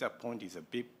to reach that point is a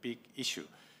big issue.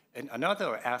 And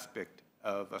another aspect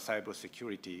of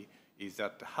cybersecurity is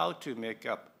that how to make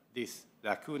up this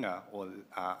lacuna or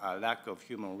a lack of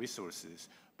human resources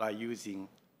by using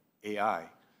AI.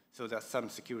 So that some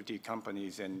security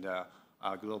companies and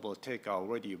global tech are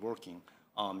already working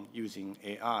on using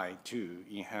AI to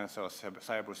enhance our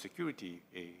cybersecurity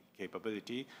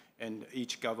capability, and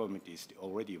each government is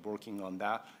already working on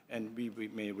that, and we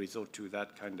may resort to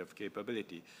that kind of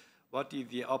capability. What is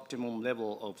the optimum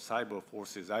level of cyber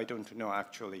forces? I don't know,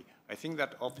 actually. I think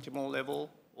that optimal level,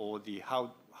 or the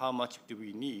how much do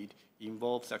we need,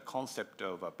 involves a concept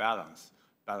of a balance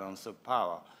of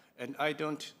power. And I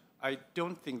don't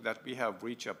think that we have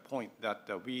reached a point that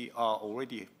we are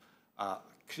already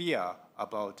clear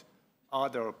about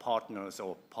other partners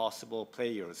or possible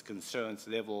players' concerns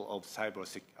level of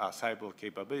cyber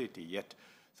capability yet.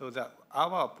 So that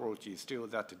our approach is still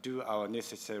that to do our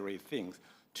necessary things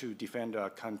to defend our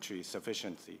country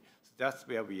sufficiently. So that's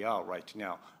where we are right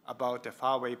now. About the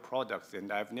faraway products, and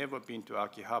I've never been to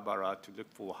Akihabara to look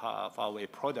for faraway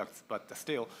products, but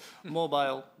still,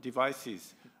 mobile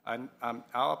devices. And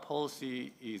our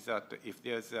policy is that if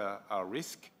there's a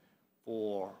risk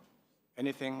for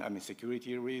anything, I mean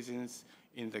security reasons,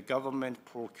 in the government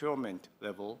procurement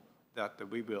level, that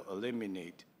we will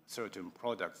eliminate certain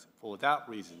products for that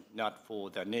reason, not for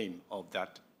the name of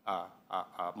that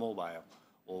mobile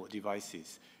or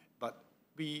devices. But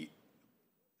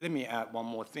let me add one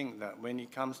more thing, that when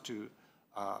it comes to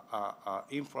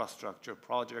infrastructure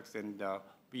projects, and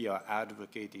we are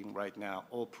advocating right now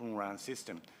open RAN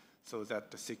system, so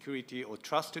that the security or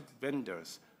trusted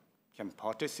vendors can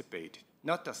participate,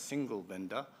 not a single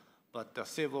vendor, but the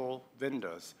several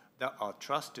vendors that are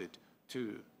trusted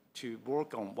to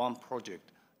work on one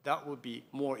project. That would be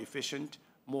more efficient,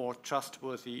 more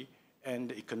trustworthy,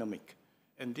 and economic.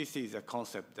 And this is a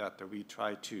concept that we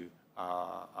try to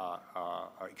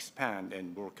expand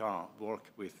and work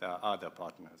with other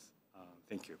partners.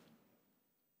 Thank you.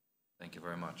 Thank you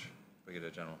very much.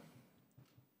 Brigadier General.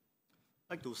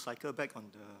 I'd like to cycle back on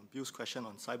Bill's question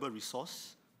on cyber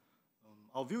resource.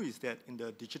 Our view is that in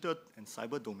the digital and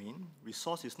cyber domain,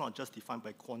 resource is not just defined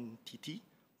by quantity,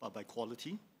 but by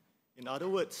quality. In other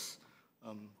words,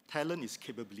 talent is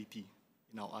capability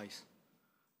in our eyes.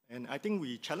 And I think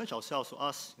we challenge ourselves to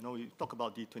ask, we talk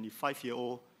about the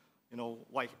 25-year-old,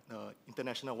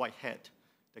 international white hat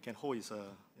that can hold his,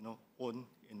 own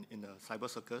in the cyber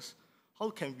circus. How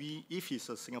can we, if he's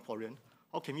a Singaporean,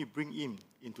 how can we bring him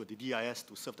into the DIS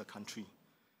to serve the country?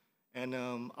 And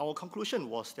our conclusion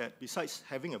was that besides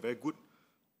having a very good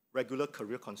regular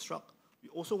career construct, we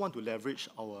also want to leverage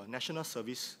our national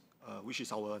service, which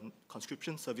is our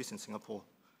conscription service in Singapore.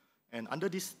 And under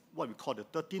this, what we call the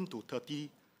 13 to 30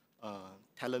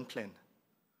 talent plan.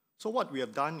 So what we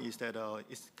have done is that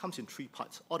it comes in 3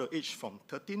 parts, all the age from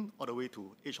 13 all the way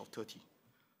to age of 30.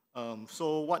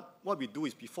 So what we do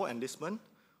is before enlistment,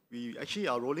 we actually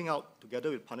are rolling out, together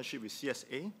with partnership with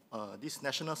CSA, this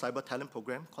National Cyber Talent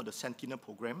Program called the Sentinel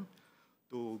Program,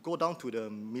 to go down to the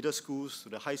middle schools, to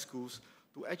the high schools,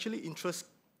 to actually interest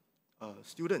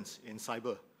students in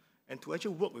cyber, and to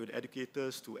actually work with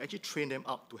educators to actually train them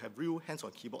up to have real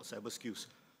hands-on keyboard cyber skills,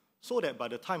 so that by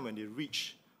the time when they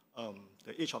reach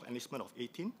the age of enlistment of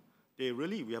 18,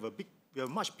 we have a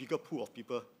much bigger pool of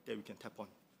people that we can tap on.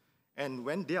 And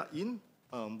when they are in,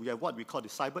 we have what we call the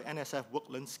Cyber NSF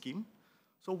Work-Learn Scheme.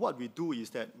 So what we do is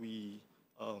that we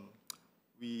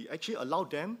actually allow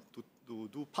them to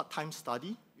do part-time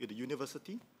study at the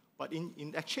university, but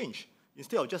in exchange,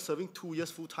 instead of just serving 2 years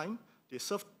full-time, they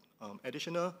serve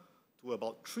additional to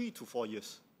about 3 to 4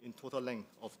 years in total length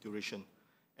of duration.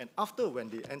 And after, when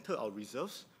they enter our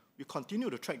reserves, we continue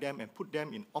to track them and put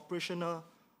them in operational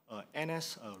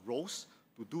NS roles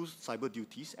to do cyber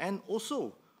duties. And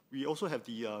also, we also have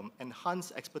the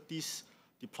Enhanced Expertise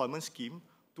Deployment Scheme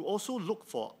to also look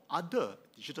for other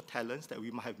digital talents that we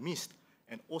might have missed,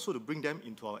 and also to bring them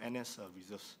into our NS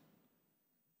reserves.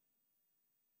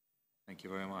 Thank you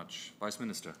very much. Vice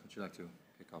Minister, would you like to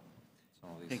pick up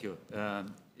some of these? Thank you.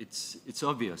 It's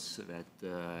obvious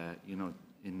that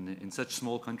in such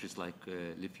small countries like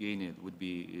Lithuania, it would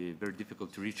be very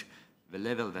difficult to reach the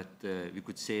level that we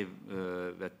could say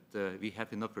that we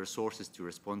have enough resources to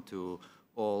respond to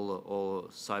all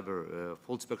cyber,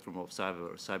 full spectrum of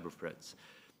cyber threats.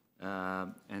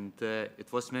 And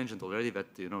it was mentioned already that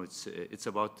it's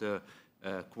about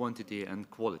quantity and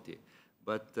quality.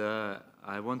 But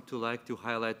I want to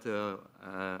highlight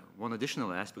one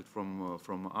additional aspect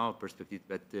from our perspective,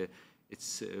 that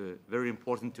it's very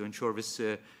important to ensure this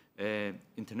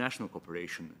international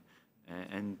cooperation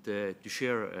and to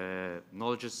share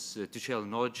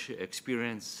knowledge,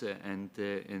 experience, and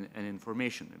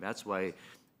information. That's why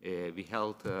we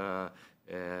held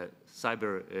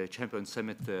Cyber Champion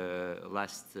Summit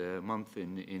last month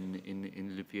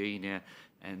in Lithuania,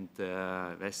 and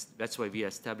that's why we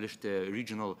established a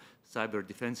regional cyber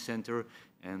defense center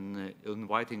and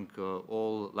inviting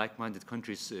all like-minded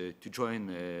countries to join,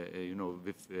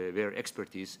 with their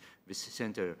expertise, this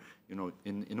center,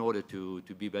 in order to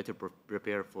be better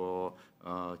prepared for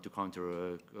to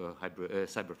counter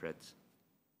cyber threats.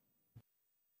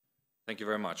 Thank you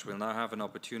very much. We'll now have an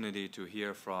opportunity to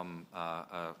hear from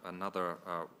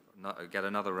get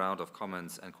another round of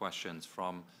comments and questions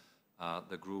from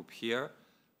the group here.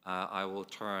 I will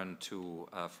turn to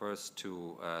first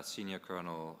to Senior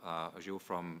Colonel Zhu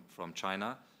from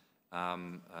China.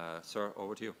 Sir,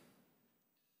 over to you.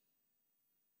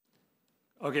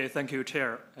 Okay, thank you,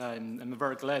 Chair. I'm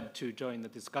very glad to join the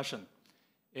discussion.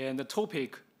 And the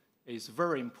topic is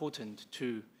very important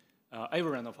to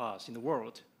every one of us in the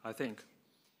world, I think.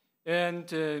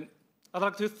 And I'd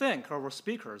like to thank our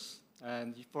speakers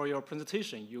and for your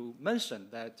presentation. You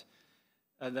mentioned that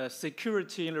the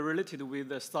security related with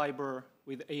the cyber,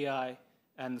 with AI,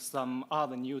 and some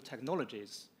other new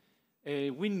technologies,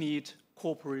 we need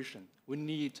cooperation. We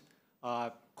need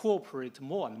cooperate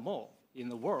more and more in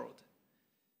the world.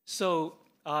 So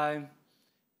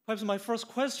perhaps my first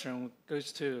question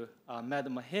goes to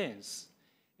Madam Haines.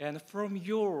 And from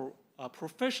your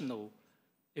professional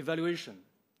evaluation,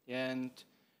 and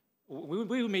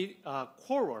we may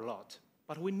quarrel a lot,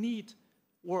 but we need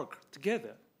work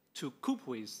together to cope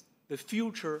with the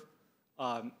future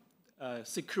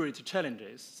security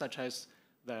challenges, such as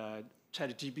the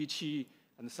ChatGPT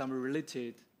and some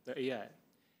related the AI.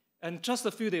 And just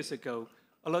a few days ago,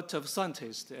 a lot of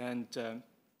scientists and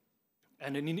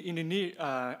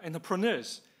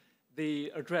entrepreneurs,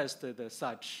 they addressed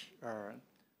such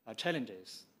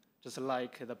challenges, just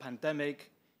like the pandemic,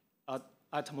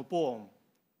 atom bomb.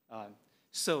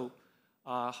 So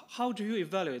how do you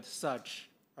evaluate such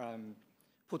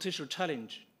potential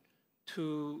challenge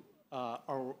to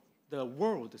the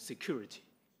world security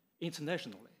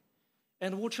internationally?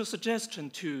 And what's your suggestion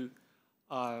to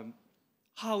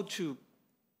how to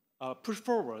push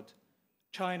forward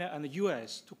China and the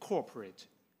US to cooperate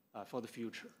for the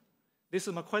future? This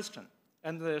is my question.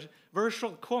 And a very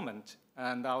short comment,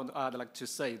 and I'd like to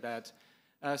say that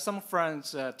some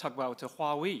friends talk about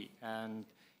Huawei, and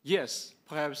yes,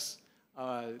 perhaps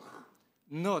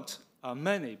not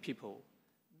many people.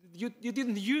 You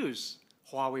didn't use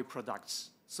Huawei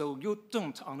products, so you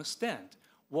don't understand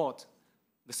what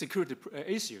the security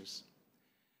issues.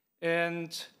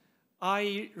 And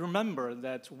I remember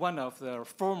that one of the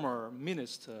former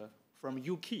minister from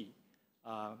UK,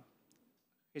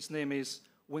 his name is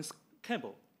Winston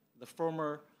Campbell, the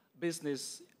former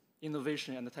business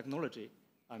innovation and technology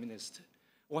minister,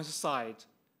 once said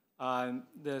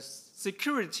the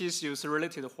security issues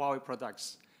related to Huawei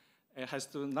products has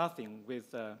to do nothing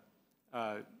with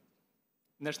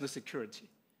national security.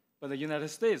 But the United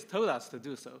States told us to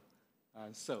do so.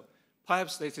 So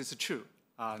perhaps this is true.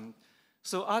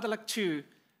 So I'd like to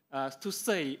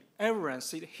say, everyone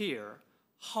sit here,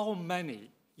 how many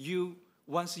you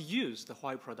once used the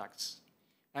Huawei products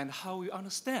and how you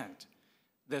understand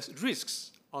the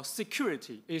risks or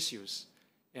security issues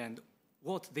and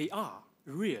what they are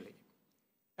really.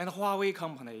 And Huawei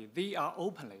company, they are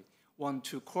openly want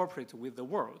to cooperate with the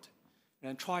world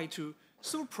and try to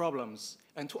solve problems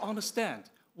and to understand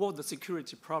what the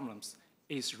security problems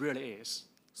really is.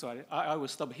 So I will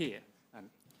stop here, and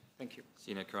thank you.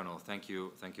 Senior Colonel, thank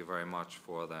you very much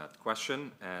for that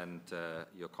question and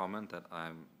your comment that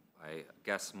I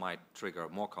guess might trigger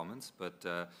more comments, but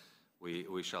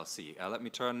we shall see. Let me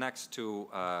turn next to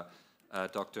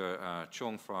Dr.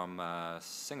 Chung from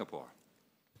Singapore.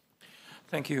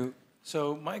 Thank you.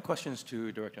 So my questions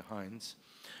to Director Haines.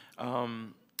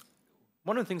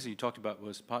 One of the things that you talked about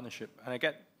was partnership, and I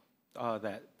get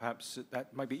that perhaps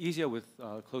that might be easier with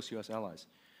close U.S. allies.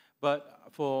 But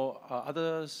for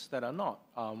others that are not,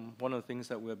 one of the things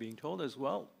that we're being told is,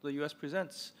 well, the U.S.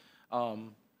 presents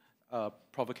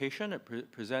provocation,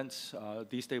 it presents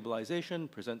destabilization,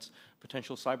 presents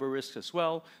potential cyber risks as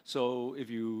well. So if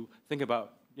you think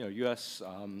about U.S.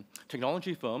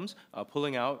 technology firms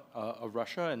pulling out of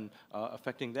Russia and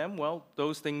affecting them, well,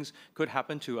 those things could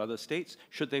happen to other states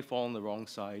should they fall on the wrong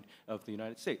side of the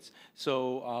United States.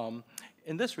 So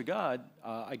in this regard,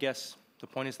 I guess the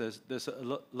point is there's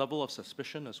a level of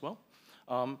suspicion as well.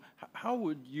 How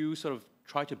would you sort of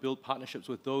try to build partnerships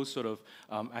with those sort of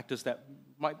actors that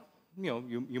might,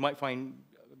 you might find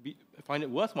it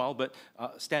worthwhile, but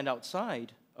stand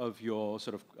outside of your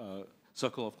sort of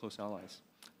circle of close allies.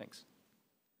 Thanks.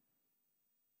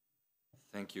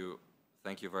 Thank you.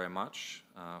 Thank you very much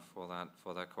for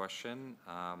that question.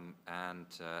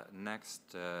 Next,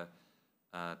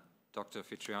 Dr.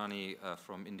 Fitriani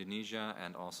from Indonesia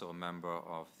and also a member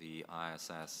of the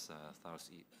IISS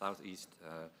Southeast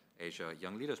Asia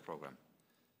Young Leaders Program.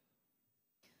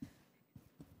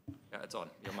 Yeah, it's on.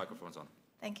 Your microphone's on.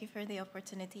 Thank you for the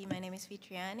opportunity. My name is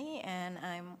Fitriani, and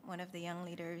I'm one of the young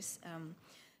leaders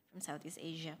from Southeast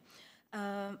Asia.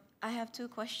 I have two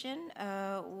questions.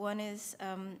 One is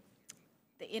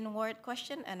the inward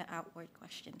question and an outward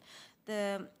question.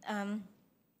 The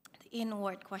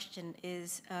inward question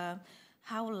is,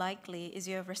 how likely is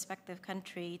your respective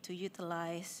country to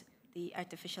utilize the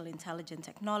artificial intelligence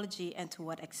technology, and to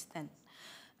what extent?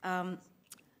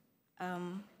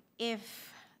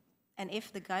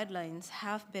 If the guidelines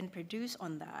have been produced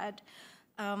on that,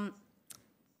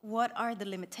 what are the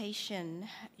limitations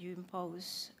you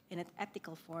impose in an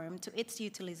ethical form to its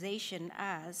utilization,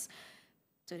 as,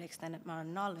 to the extent of my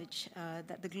knowledge,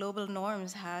 that the global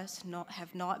norms have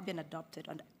not been adopted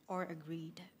or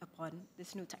agreed upon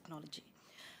this new technology?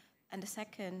 And the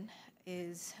second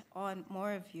is on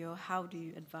more of you, how do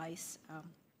you advise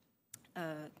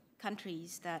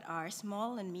countries that are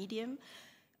small and medium,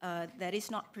 that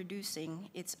is not producing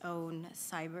its own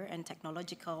cyber and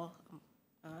technological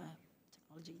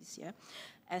technologies, yeah,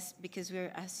 because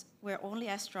we're only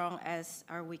as strong as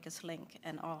our weakest link,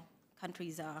 and all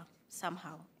countries are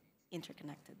somehow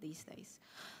interconnected these days.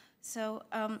 So,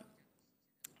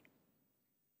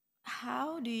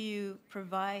 how do you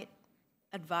provide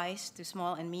advice to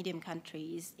small and medium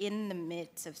countries in the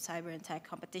midst of cyber and tech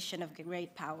competition of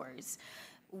great powers,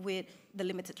 with the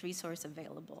limited resource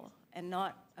available, and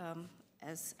not,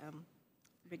 as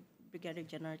Brigadier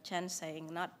General Chen saying,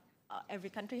 not every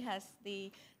country has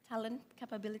the talent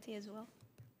capability as well?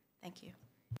 Thank you.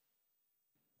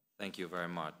 Thank you very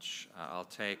much. I'll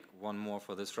take one more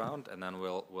for this round, and then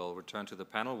we'll return to the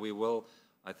panel. We will,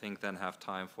 I think, then have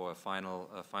time for a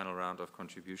final round of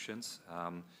contributions.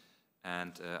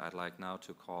 I'd like now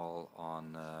to call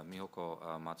on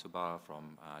Mihoko Matsubara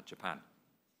from Japan.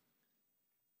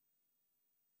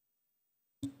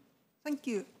 Thank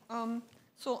you.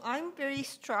 So I'm very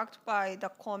struck by the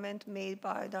comment made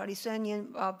by the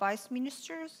Lithuanian Vice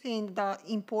Minister, saying the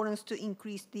importance to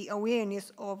increase the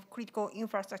awareness of critical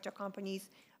infrastructure companies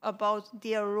about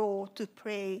their role to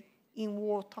play in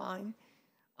wartime.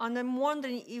 And I'm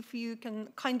wondering if you can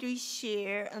kindly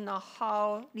share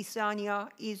how Lithuania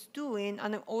is doing,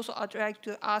 and also I'd like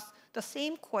to ask the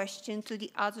same question to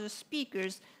the other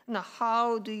speakers, and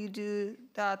how do you do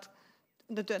that,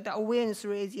 the awareness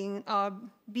raising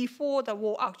before the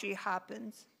war actually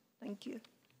happens? Thank you.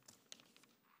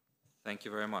 Thank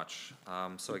you very much.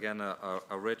 So again,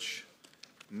 a rich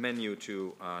menu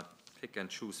to pick and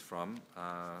choose from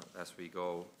as we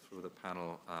go through the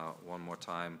panel one more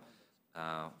time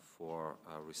for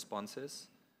responses.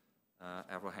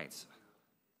 Avril, Haines.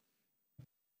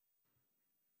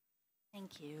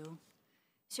 Thank you.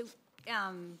 So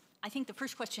I think the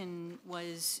first question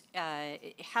was,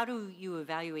 how do you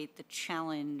evaluate the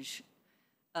challenge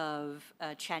of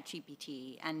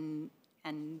ChatGPT and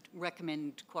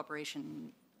recommend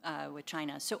cooperation with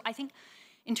China? So I think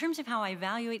in terms of how I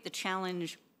evaluate the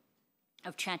challenge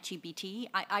of ChatGPT,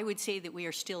 I would say that we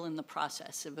are still in the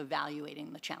process of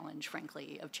evaluating the challenge,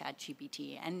 frankly, of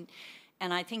ChatGPT. And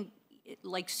I think,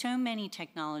 like so many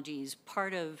technologies,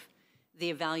 part of the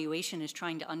evaluation is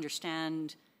trying to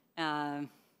understand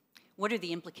what are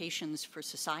the implications for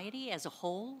society as a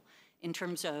whole in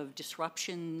terms of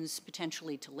disruptions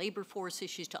potentially to labor force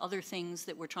issues, to other things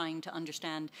that we're trying to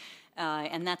understand.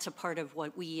 And that's a part of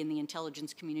what we in the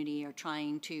intelligence community are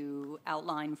trying to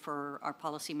outline for our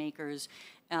policymakers,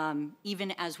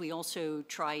 even as we also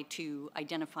try to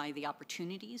identify the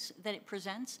opportunities that it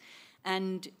presents.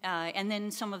 And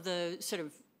then some of the sort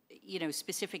of,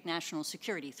 specific national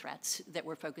security threats that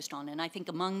we're focused on. And I think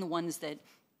among the ones that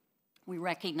we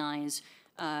recognize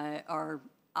are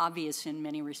obvious in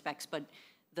many respects, but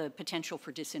the potential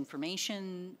for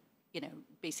disinformation,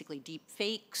 basically deep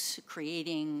fakes,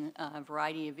 creating a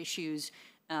variety of issues,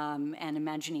 and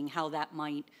imagining how that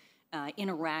might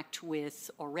interact with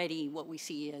already what we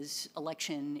see as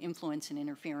election influence and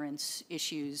interference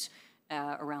issues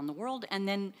around the world. And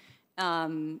then,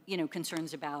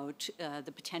 concerns about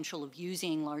the potential of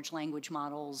using large language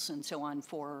models and so on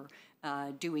for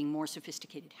doing more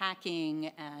sophisticated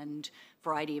hacking and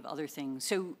variety of other things.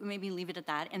 So maybe leave it at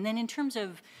that. And then in terms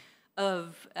of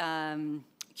of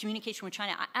communication with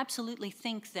China, I absolutely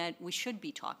think that we should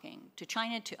be talking to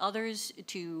China, to others,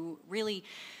 to really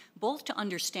both to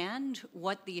understand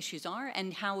what the issues are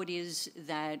and how it is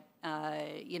that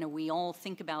we all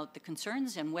think about the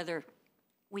concerns and whether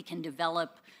we can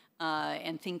develop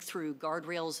and think through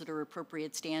guardrails that are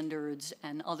appropriate standards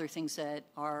and other things that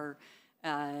are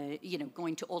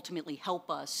going to ultimately help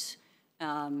us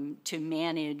to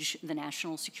manage the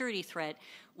national security threat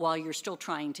while you're still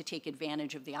trying to take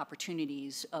advantage of the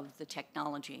opportunities of the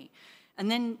technology.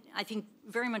 And then I think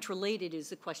very much related is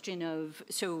the question of,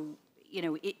 so,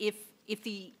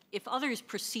 if others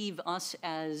perceive us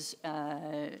as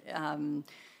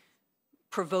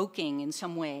provoking in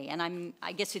some way, and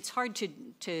I guess it's hard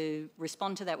to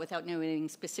respond to that without knowing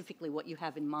specifically what you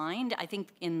have in mind. I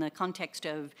think in the context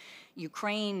of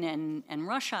Ukraine and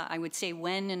Russia, I would say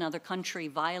when another country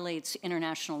violates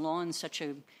international law in such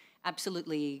a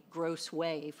absolutely gross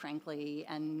way, frankly,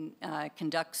 and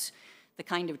conducts the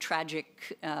kind of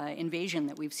tragic invasion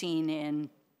that we've seen in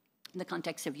the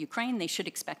context of Ukraine, they should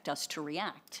expect us to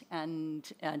react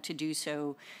and to do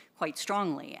so quite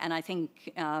strongly. And I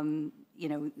think,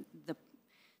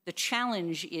 the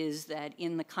challenge is that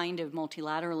in the kind of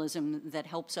multilateralism that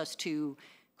helps us to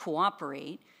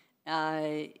cooperate,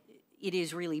 it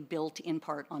is really built in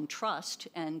part on trust,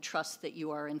 and trust that you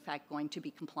are in fact going to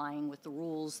be complying with the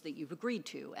rules that you've agreed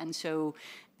to. And so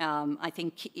I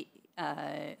think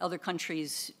other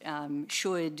countries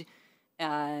should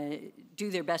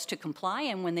do their best to comply,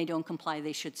 and when they don't comply,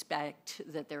 they should expect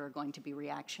that there are going to be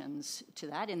reactions to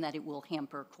that and that it will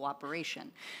hamper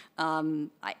cooperation.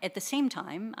 At the same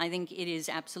time, I think it is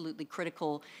absolutely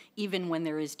critical, even when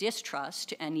there is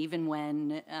distrust and even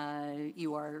when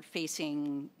you are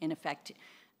facing, in effect,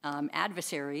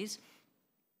 adversaries,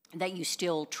 that you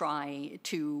still try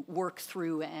to work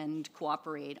through and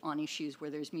cooperate on issues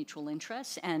where there's mutual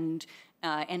interest, and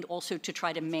also to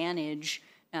try to manage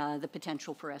the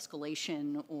potential for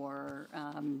escalation or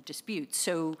disputes.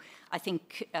 So I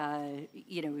think,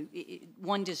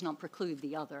 one does not preclude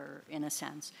the other in a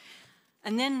sense.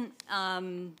 And then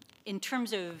in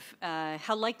terms of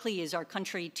how likely is our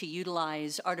country to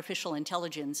utilize artificial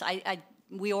intelligence,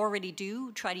 we already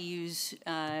do try to use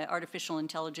artificial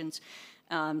intelligence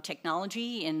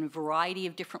technology in a variety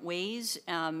of different ways.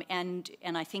 And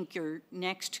I think your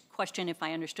next question, if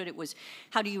I understood it, was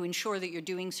how do you ensure that you're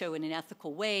doing so in an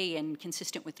ethical way and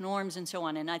consistent with norms and so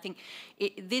on? And I think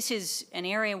this is an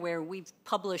area where we've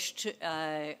published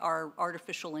our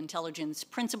artificial intelligence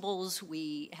principles.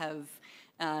 We have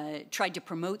tried to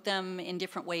promote them in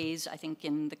different ways, I think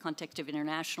in the context of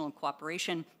international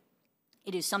cooperation.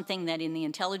 It is something that in the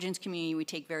intelligence community we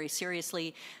take very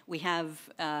seriously. We have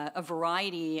a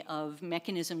variety of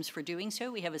mechanisms for doing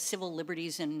so. We have a Civil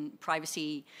Liberties and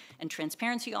Privacy and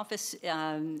Transparency Office.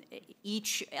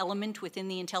 Each element within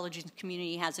the intelligence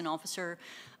community has an officer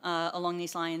along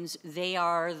these lines. They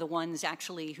are the ones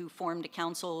actually who formed a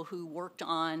council who worked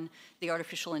on the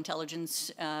artificial intelligence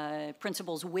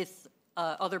principles with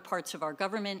other parts of our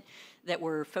government that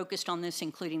were focused on this,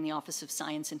 including the Office of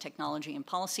Science and Technology and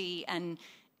Policy. And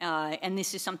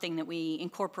this is something that we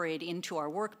incorporate into our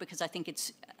work because I think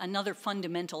it's another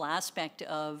fundamental aspect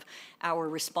of our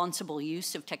responsible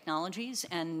use of technologies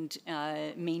and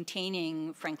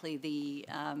maintaining, frankly, the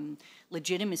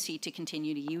legitimacy to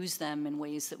continue to use them in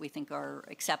ways that we think are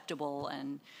acceptable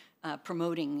and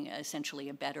promoting essentially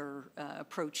a better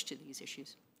approach to these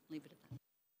issues. Leave it at that.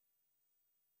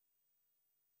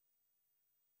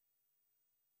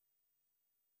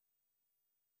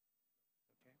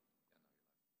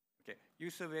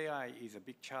 Use of AI is a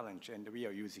big challenge, and we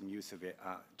are using use of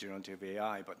generative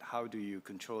AI, but how do you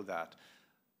control that?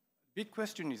 Big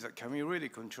question is that can we really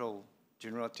control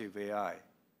generative AI?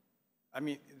 I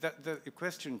mean, the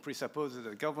question presupposes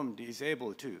that the government is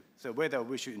able to, so whether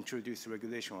we should introduce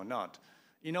regulation or not.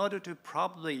 In order to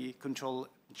properly control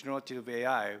generative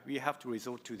AI, we have to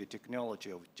resort to the technology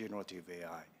of generative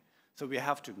AI. So we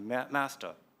have to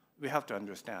master, we have to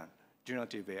understand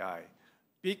generative AI.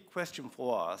 Big question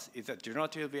for us is that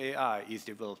generative AI is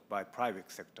developed by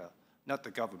private sector, not the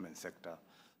government sector.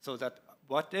 So that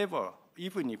whatever,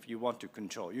 even if you want to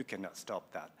control, you cannot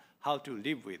stop that. How to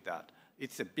live with that?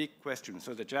 It's a big question.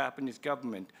 So the Japanese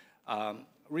government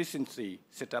recently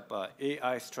set up an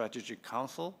AI Strategic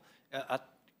Council. At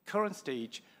current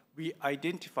stage, they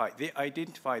identify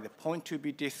the point to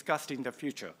be discussed in the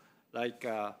future, like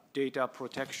data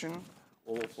protection,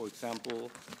 or for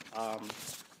example,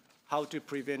 how to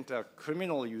prevent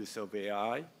criminal use of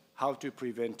AI, how to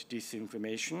prevent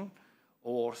disinformation,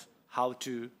 or how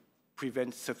to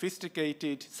prevent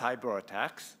sophisticated cyber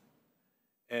attacks,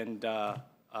 and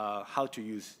how to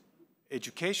use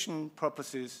education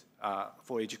purposes,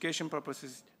 for education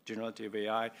purposes, generative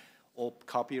AI, or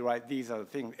copyright, these are the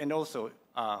things. And also,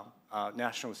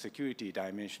 national security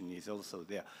dimension is also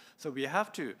there. So we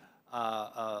have to,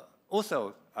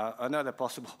 also another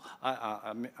possible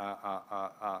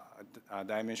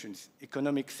dimension is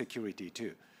economic security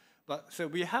too. But so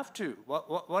we have to,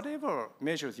 whatever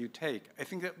measures you take, I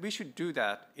think that we should do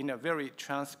that in a very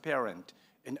transparent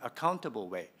and accountable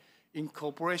way in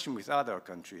cooperation with other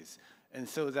countries. And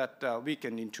so that we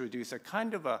can introduce a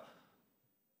kind of a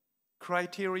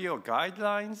criteria or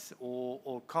guidelines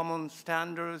or common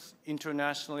standards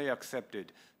internationally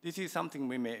accepted. This is something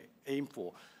we may aim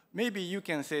for. Maybe you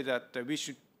can say that we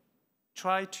should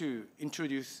try to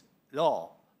introduce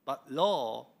law, but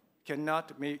law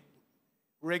cannot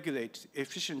regulate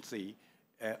efficiently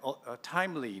or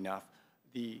timely enough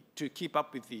to keep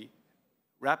up with the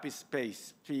rapid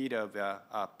speed of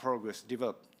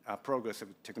progress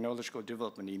of technological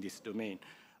development in this domain.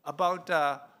 About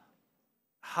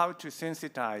how to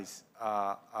sensitize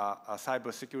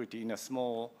cybersecurity in a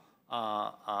small,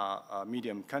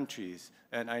 medium countries,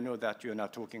 and I know that you're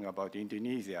not talking about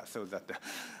Indonesia, so that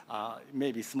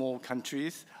maybe small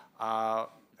countries.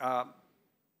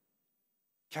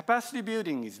 Capacity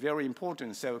building is very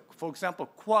important. So, for example,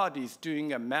 Quad is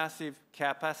doing a massive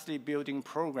capacity building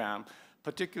program,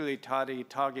 particularly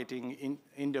targeting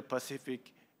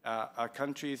Indo-Pacific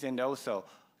countries and also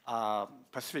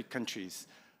Pacific countries,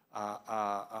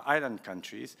 island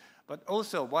countries. But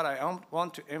also what I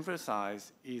want to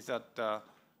emphasize is that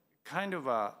kind of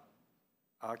a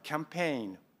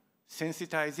campaign,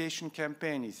 sensitization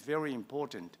campaign is very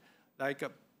important. Like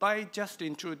by just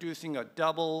introducing a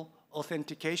double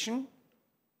authentication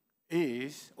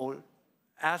or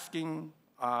asking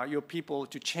your people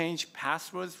to change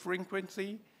passwords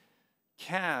frequently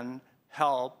can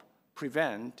help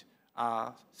prevent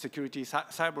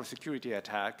cybersecurity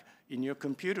attack in your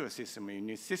computer system, in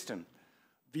your system.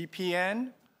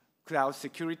 VPN, cloud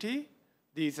security,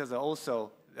 these are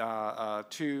also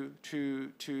two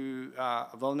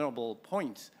vulnerable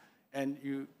points, and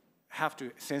you have to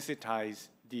sensitize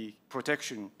the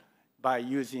protection by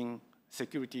using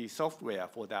security software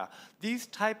for that. These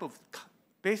type of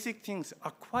basic things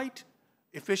are quite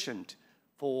efficient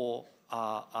for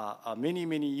many,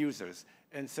 many users.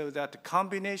 And so that the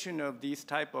combination of these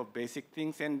type of basic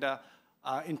things and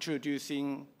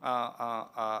introducing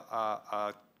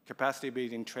capacity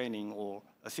building training or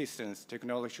assistance,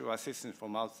 technological assistance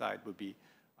from outside would be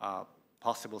a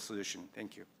possible solution.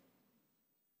 Thank you.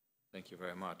 Thank you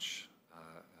very much,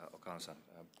 Okano-san.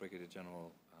 Brigadier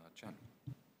General Chen.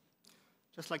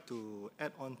 Just like to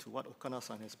add on to what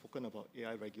Okano-san has spoken about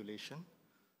AI regulation.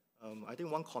 I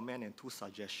think one comment and two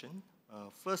suggestions.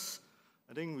 First,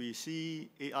 I think we see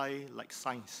AI like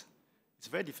science. It's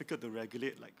very difficult to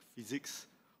regulate like physics,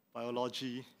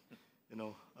 biology,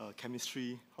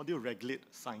 chemistry. How do you regulate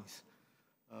science?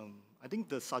 I think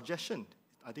the suggestion,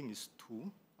 is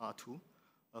two.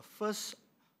 First,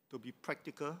 to be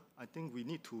practical, I think we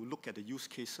need to look at the use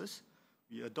cases.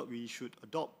 We should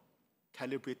adopt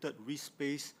calibrated,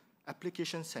 risk-based,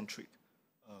 application-centric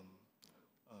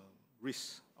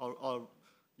risks or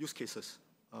use cases.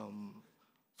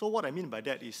 So what I mean by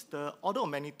that is the order of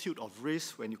magnitude of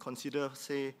risk when you consider,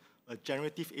 say, a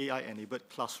generative AI-enabled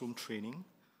classroom training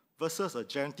versus a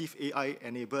generative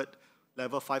AI-enabled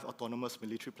level 5 autonomous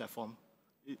military platform.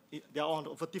 They are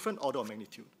of a different order of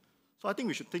magnitude. So I think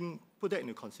we should put that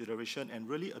into consideration and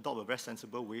really adopt a very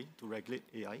sensible way to regulate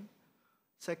AI.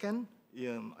 Second,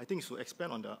 I think to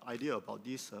expand on the idea about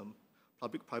this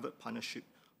public-private partnership,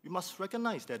 we must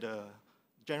recognize that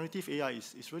generative AI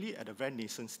is really at a very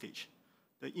nascent stage.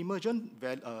 The emergent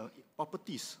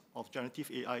properties of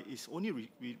generative AI is only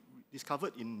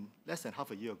discovered in less than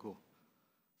half a year ago.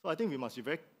 So I think we must be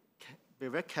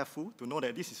very careful to know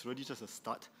that this is really just a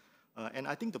start. And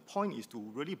I think the point is to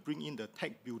really bring in the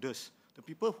tech builders, the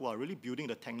people who are really building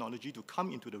the technology to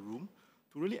come into the room,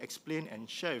 to really explain and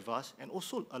share with us, and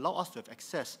also allow us to have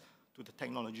access to the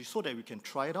technology so that we can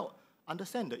try it out,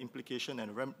 understand the implication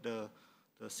and the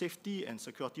safety and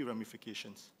security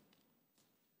ramifications.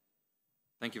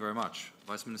 Thank you very much.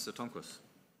 Vice Minister Tomkus.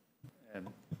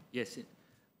 Yes.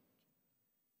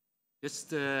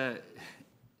 Just the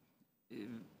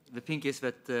thing is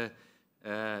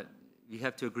that we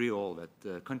have to agree all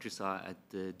that countries are at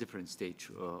a different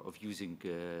stage of using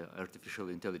artificial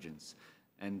intelligence.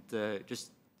 And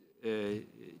just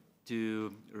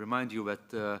to remind you that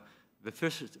the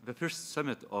first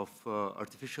summit of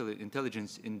artificial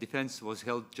intelligence in defense was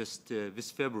held just this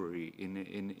February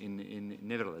in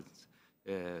Netherlands.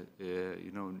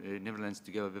 Netherlands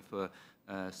together with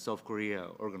South Korea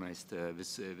organized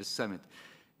this summit.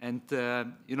 And,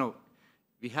 you know,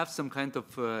 we have some kind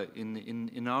of,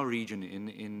 in our region,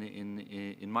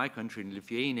 in my country, in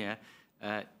Lithuania,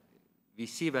 we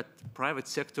see that private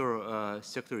sector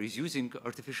is using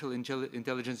artificial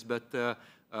intelligence, but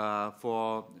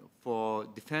for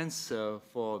defense,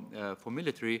 for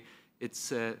military,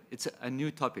 it's a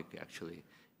new topic actually,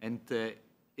 and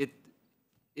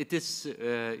it is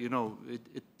you know,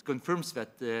 it confirms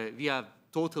that we are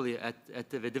totally at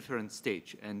a different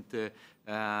stage, and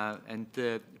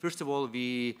first of all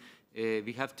we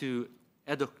have to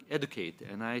educate,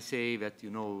 and I say that, you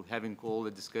know, having all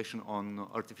the discussion on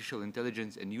artificial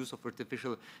intelligence and use of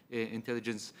artificial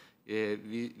intelligence,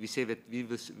 we say that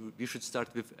we should start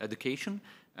with education.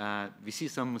 We see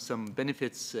some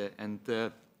benefits and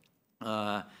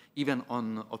even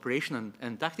on operation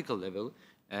and tactical level,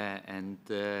 and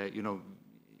you know,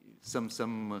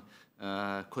 some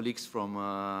colleagues from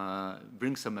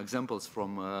bring some examples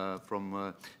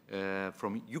from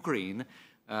Ukraine.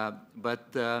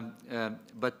 But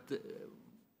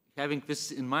having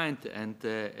this in mind, and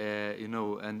you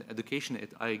know, and education,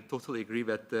 I totally agree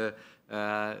that the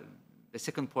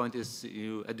second point is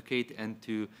you educate and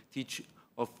to teach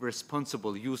of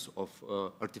responsible use of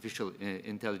artificial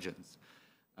intelligence.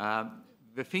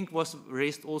 The thing was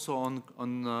raised also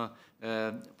on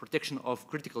protection of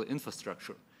critical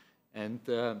infrastructure, and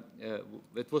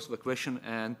that was the question.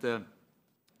 And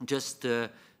just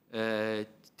to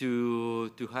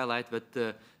highlight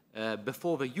that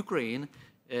before the Ukraine,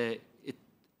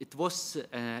 it was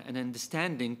an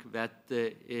understanding that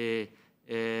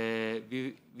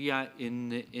we are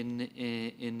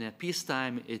in a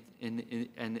peacetime,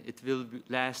 and it will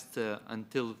last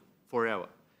until forever.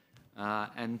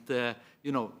 And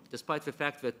you know, despite the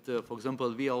fact that, for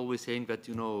example, we are always saying that,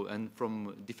 you know, and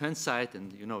from defense side,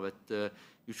 and you know that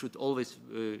you should always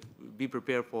be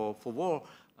prepared for war,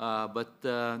 but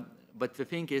the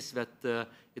thing is that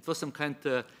it was some kind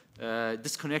of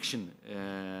disconnection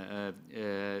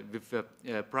with the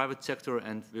private sector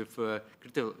and with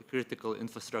critical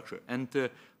infrastructure. And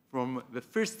from the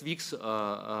first weeks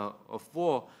of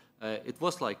war, it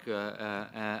was like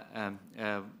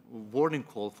a warning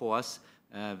call for us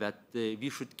that we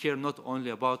should care not only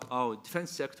about our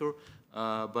defense sector,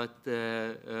 but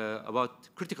about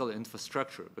critical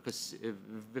infrastructure, because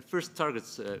the first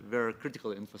targets were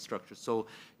critical infrastructure. So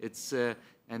it's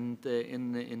and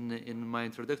in my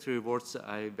introductory words,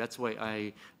 that's why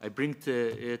I bring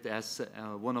it as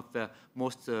one of the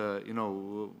most you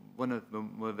know, one of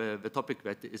the topic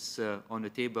that is on the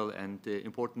table, and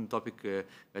important topic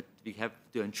that we have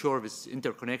to ensure this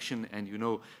interconnection and, you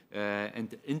know,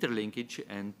 and interlinkage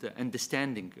and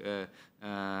understanding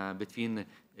between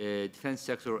defense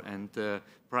sector and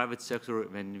private sector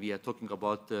when we are talking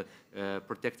about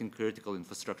protecting critical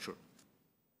infrastructure.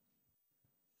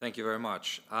 Thank you very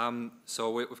much. So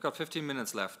we've got 15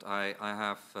 minutes left. I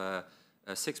have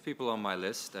 6 people on my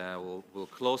list. We'll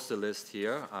close the list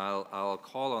here. I'll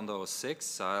call on those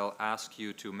 6. I'll ask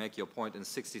you to make your point in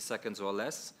 60 seconds or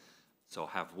less. So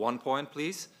have 1 point,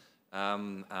 please.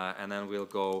 And then we'll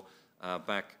go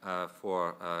back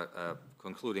for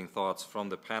concluding thoughts from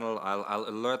the panel. I'll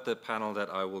alert the panel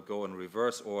that I will go in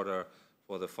reverse order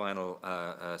for the final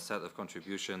set of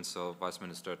contributions. So Vice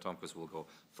Minister Tomkus will go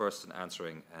first in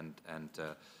answering, and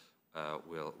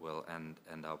we'll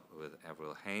end up with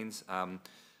Avril Haines.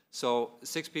 So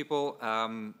 6 people,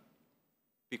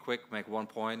 be quick, make 1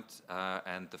 point,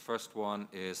 and the first one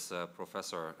is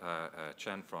Professor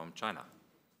Chen from China.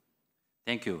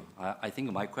 Thank you. I think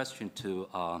my question to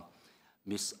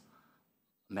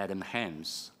Madam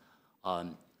Haines,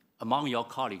 among your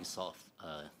colleagues of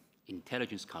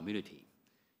intelligence community,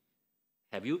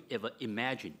 have you ever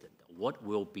imagined what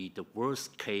will be the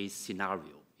worst case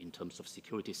scenario in terms of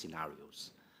security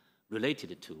scenarios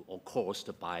related to or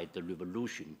caused by the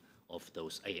revolution of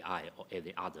those AI or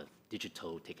any other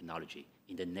digital technology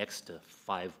in the next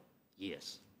 5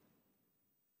 years?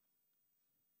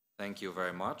 Thank you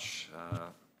very much,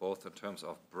 both in terms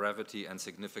of brevity and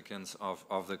significance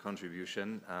of the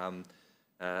contribution.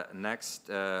 Next,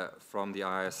 from the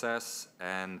IISS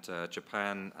and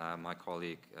Japan, my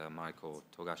colleague Maiko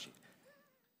Togashi.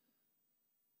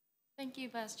 Thank you,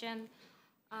 Bastian.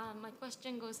 My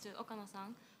question goes to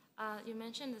Okano-san. You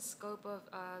mentioned the scope of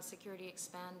security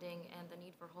expanding and the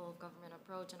need for whole-of-government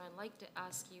approach, and I'd like to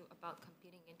ask you about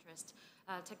competing interests.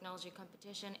 Technology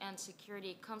competition and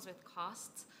security comes with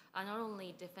costs, not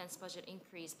only defense budget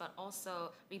increase, but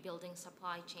also rebuilding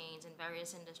supply chains in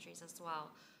various industries as well.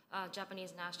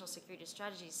 Japanese national security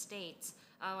strategy states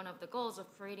one of the goals of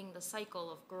creating the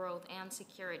cycle of growth and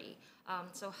security.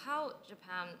 So how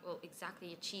Japan will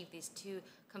exactly achieve these two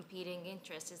competing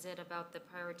interests? Is it about the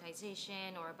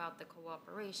prioritization or about the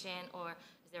cooperation, or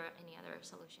is there any other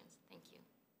solutions? Thank you.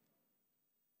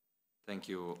 Thank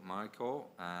you, Marco.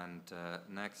 And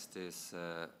next is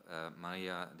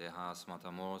Maria de Haas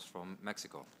Matamoros from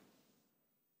Mexico.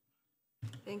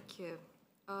 Thank you.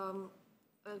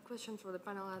 A question for the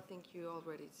panel. I think you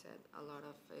already said a lot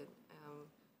of it.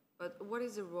 But what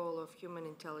is the role of human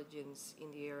intelligence in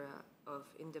the era of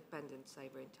independent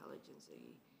cyber intelligence?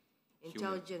 The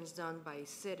intelligence done by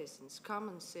citizens,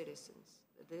 common citizens,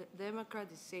 the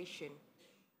democratization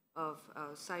of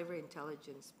cyber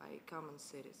intelligence by common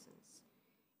citizens.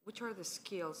 Which are the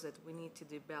skills that we need to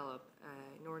develop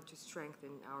in order to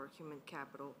strengthen our human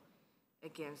capital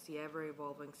against the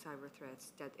ever-evolving cyber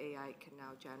threats that AI can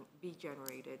now be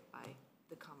generated by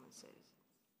the common citizens?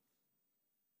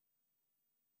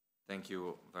 Thank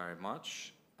you very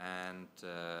much. And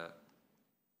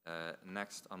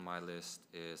next on my list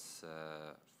is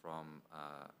from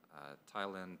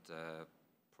Thailand,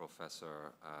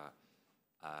 Professor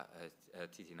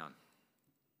Titinan.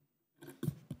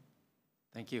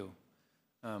 Thank you.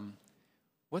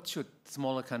 What should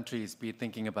smaller countries be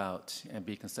thinking about and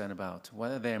be concerned about?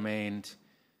 What are their main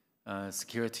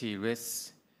security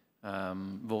risks,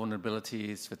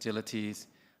 vulnerabilities, fragilities?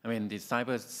 I mean, the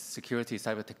cyber security,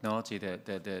 cyber technology,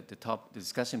 the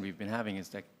discussion we've been having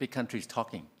is like big countries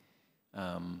talking,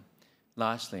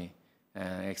 largely,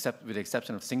 with the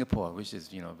exception of Singapore, which is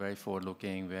very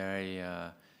forward-looking, very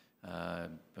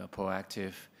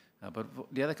proactive. But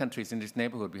the other countries in this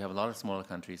neighborhood, we have a lot of smaller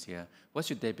countries here. What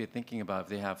should they be thinking about if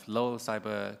they have low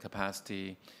cyber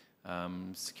capacity,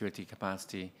 security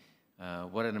capacity?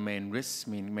 What are the main risks,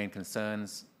 main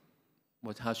concerns?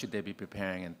 How should they be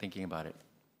preparing and thinking about it?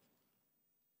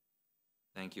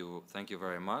 Thank you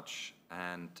very much.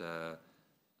 And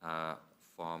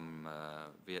from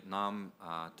Vietnam,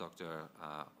 Dr.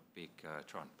 Big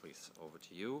Tron, please, over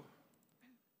to you.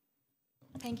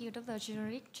 Thank you, Dr.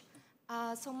 Giegerich.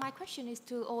 So my question is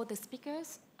to all the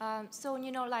speakers.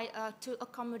 To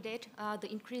accommodate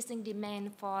the increasing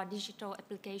demand for digital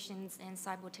applications and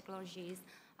cyber technologies,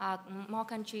 more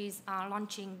countries are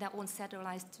launching their own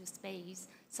satellites to space.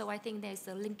 So I think there's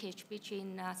a linkage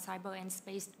between cyber and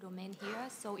space domain here.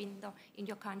 So in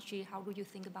your country, how do you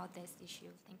think about this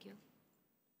issue? Thank you.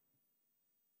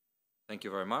 Thank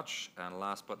you very much. And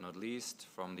last but not least,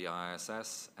 from the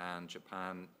IISS and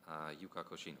Japan, Yuka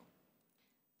Koshino.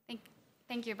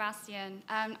 Thank you, Bastian.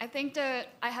 I think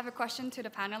I have a question to the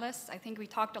panelists. I think we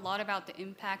talked a lot about the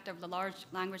impact of the large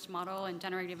language model and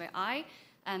generative AI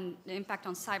and the impact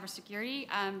on cybersecurity,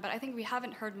 but I think we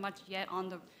haven't heard much yet on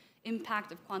the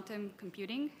impact of quantum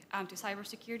computing to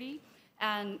cybersecurity.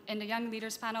 And in the Young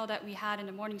Leaders panel that we had in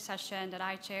the morning session that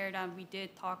I chaired, we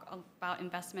did talk about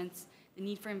investments, the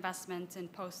need for investments in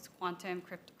post-quantum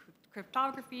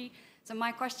cryptography. So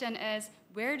my question is,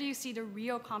 where do you see the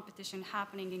real competition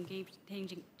happening in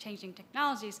changing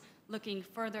technologies looking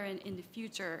further in the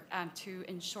future to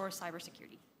ensure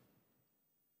cybersecurity?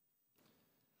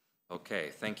 Okay,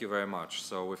 thank you very much.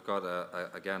 So we've got,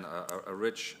 again, a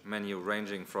rich menu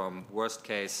ranging from worst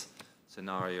case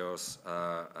scenarios,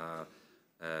 the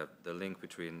link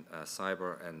between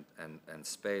cyber and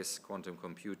space, quantum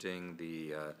computing,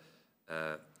 the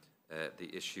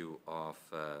issue of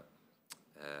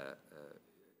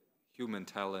human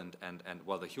talent and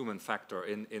well, the human factor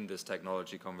in this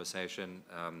technology conversation,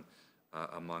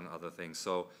 among other things.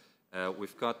 So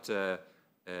we've got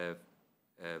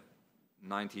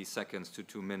 90 seconds to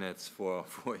 2 minutes for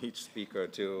each speaker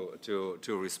to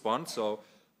respond. So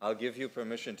I'll give you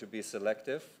permission to be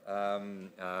selective.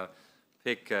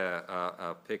 Pick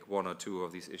one or two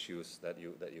of these issues that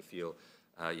you feel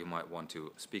you might want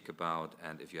to speak about,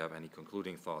 and if you have any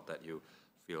concluding thought that you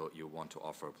feel you want to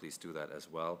offer, please do that as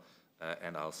well.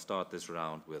 And I'll start this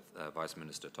round with Vice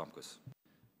Minister Tomkus.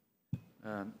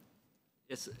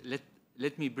 Yes,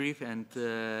 let me brief and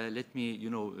let me,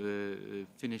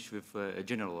 finish with a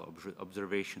general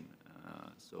observation.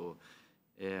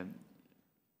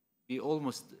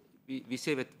 We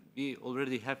say that we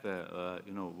already have a,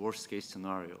 worst case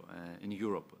scenario in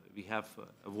Europe. We have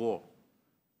a war,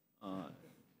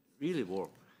 really war.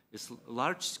 It's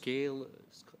large scale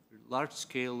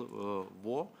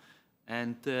war,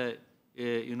 and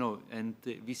and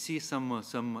we see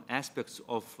some aspects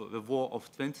of the war of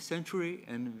 20th century,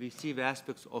 and we see the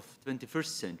aspects of 21st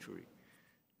century.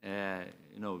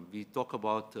 We talk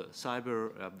about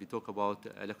cyber, we talk about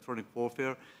electronic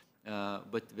warfare,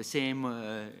 but the same,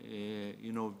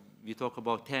 we talk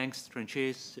about tanks,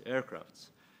 trenches, aircrafts.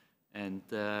 And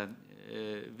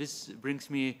this brings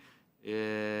me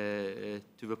to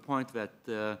the point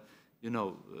that, you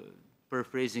know,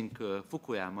 paraphrasing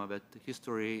Fukuyama, that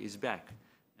history is back.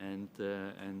 And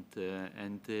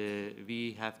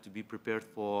we have to be prepared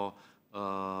for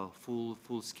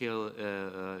full-scale,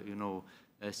 you know,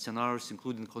 scenarios,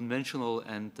 including conventional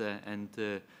and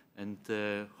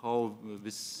how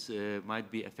this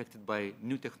might be affected by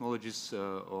new technologies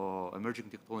or emerging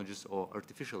technologies or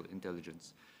artificial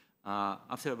intelligence.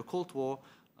 After the Cold War,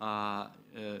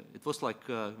 it was like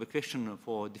the question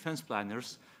for defense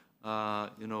planners,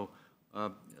 you know,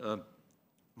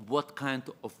 what kind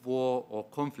of war or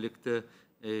conflict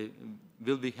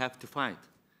will we have to fight?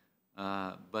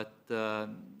 But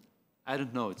I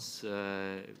don't know.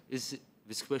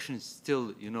 This question is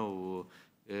still, you know,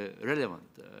 relevant.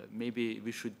 Maybe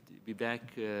we should be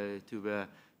back to the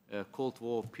Cold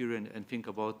War period and think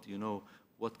about, you know,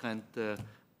 what kind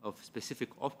of specific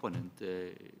opponent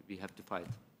we have to fight.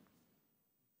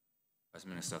 Vice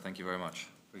Minister, thank you very much.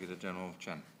 Brigadier General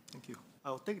Chen. Thank you.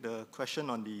 I'll take the question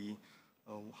on the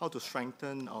how to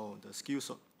strengthen the skills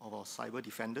of our cyber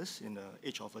defenders in the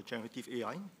age of generative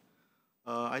AI.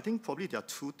 I think probably there are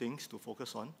two things to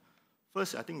focus on.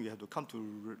 First, I think we have to come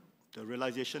to the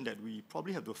realization that we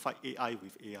probably have to fight AI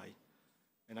with AI.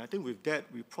 And I think with that,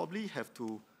 we probably have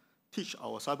to teach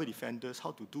our cyber defenders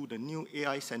how to do the new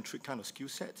AI-centric kind of skill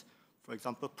set. For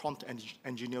example, prompt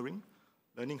engineering,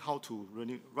 learning how to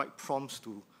really write prompts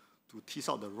to tease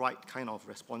out the right kind of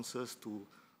responses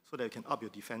so that you can up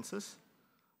your defenses.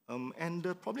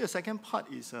 Probably the second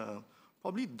part is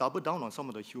probably double down on some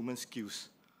of the human skills.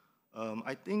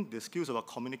 I think the skills about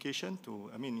communication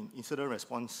in incident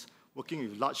response, working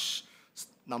with large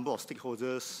number of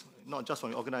stakeholders, not just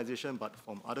from the organization, but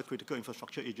from other critical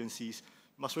infrastructure agencies,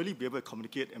 must really be able to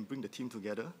communicate and bring the team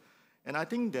together. And I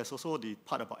think there's also the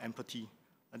part about empathy.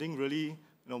 I think really,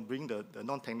 bring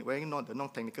wearing not the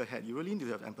non-technical hat, you really need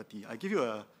to have empathy. I give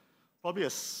you probably a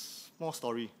small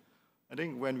story. I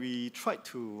think when we tried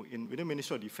to, within the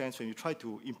Ministry of Defense, when we tried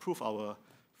to improve our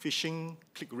phishing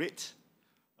click rate,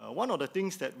 one of the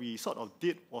things that we sort of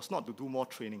did was not to do more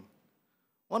training.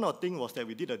 One of the things was that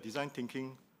we did a design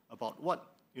thinking about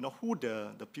who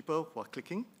the people who are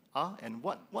clicking are and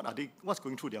what's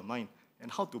going through their mind and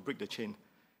how to break the chain.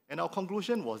 And our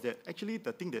conclusion was that actually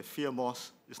the thing they fear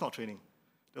most is not training.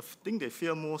 The thing they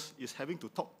fear most is having to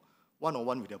talk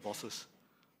one-on-one with their bosses.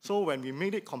 So when we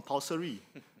made it compulsory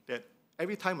that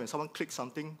every time when someone clicks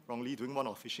something wrongly during one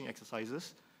of our phishing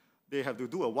exercises, they have to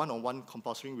do a one-on-one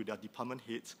compulsory with their department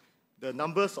heads, the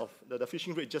numbers of the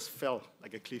phishing rate just fell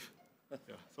like a cliff.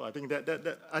 Yeah. So I think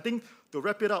I think to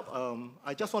wrap it up,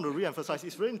 I just want to re-emphasize,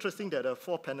 it's very interesting that the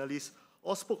four panelists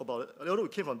all spoke about it. Although we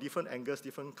came from different angles,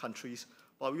 different countries,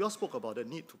 but we all spoke about the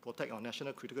need to protect our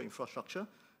national critical infrastructure,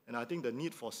 and I think the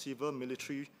need for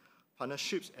civil-military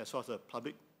partnerships as well as a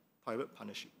public-private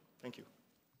partnership. Thank you.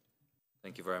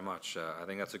 Thank you very much. I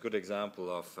think that's a good example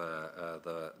of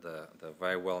the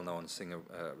very well-known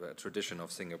tradition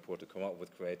of Singapore to come up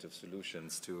with creative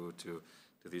solutions to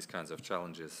these kinds of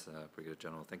challenges, Brigadier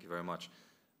General. Thank you very much.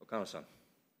 Okano-san.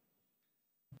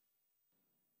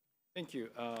 Thank you.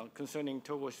 Concerning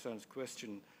Tobo-san's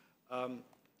question,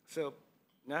 so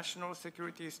national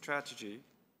security strategy,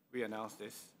 we announced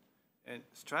this, and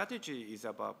strategy is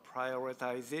about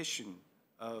prioritization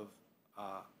of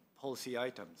policy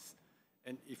items.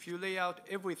 And if you lay out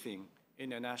everything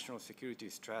in a national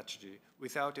security strategy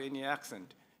without any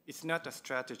accent, it's not a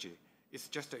strategy. It's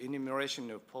just an enumeration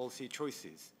of policy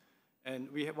choices. And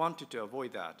we wanted to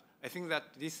avoid that. I think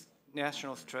that this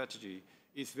national strategy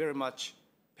is very much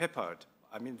peppered.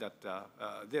 I mean that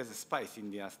there's a spice in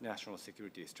the national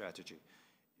security strategy.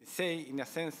 Say, in a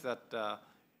sense that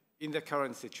in the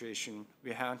current situation,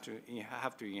 we have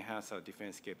to enhance our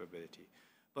defense capability.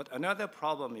 But another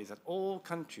problem is that all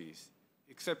countries,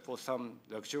 except for some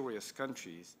luxurious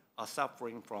countries, are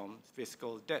suffering from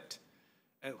fiscal debt.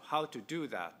 And how to do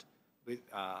that,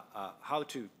 how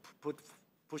to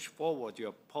push forward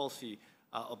your policy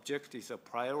objectives or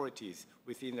priorities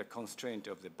within the constraint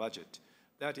of the budget.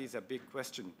 That is a big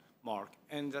question mark.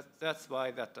 And that's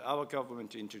why our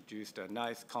government introduced a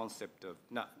nice concept of,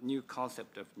 new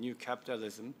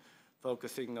capitalism,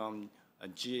 focusing on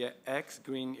GX,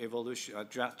 green evolution,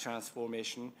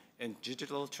 transformation, and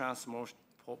digital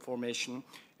transformation,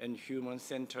 and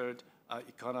human-centered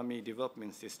economy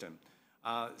development system.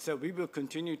 So we will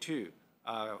continue to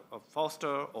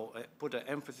foster or put an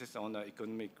emphasis on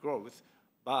economic growth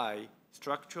by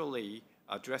structurally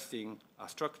addressing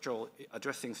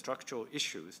structural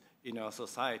issues in our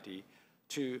society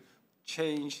to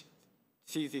change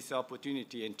seize this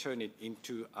opportunity and turn it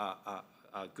into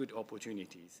good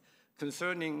opportunities.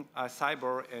 Concerning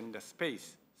cyber and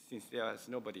space, since there is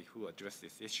nobody who addresses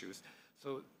these issues,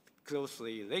 so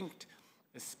closely linked,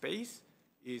 space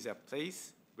is a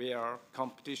place where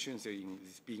competitions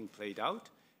is being played out,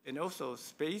 and also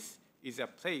space is a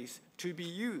place to be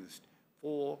used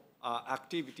for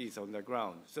activities on the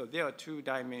ground. So there are two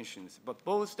dimensions, but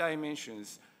both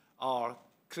dimensions are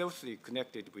closely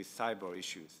connected with cyber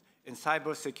issues. And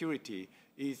cyber security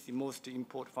is the most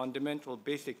important, fundamental,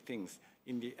 basic things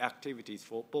in the activities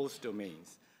for both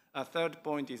domains. A third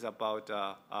point is about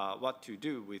what to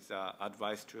do with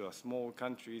advice to small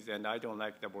countries, and I don't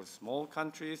like the word small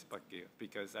countries, but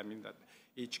because I mean that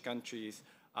each country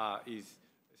is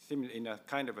in a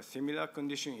kind of a similar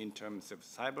condition in terms of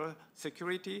cyber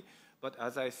security. But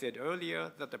as I said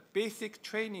earlier, that the basic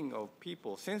training of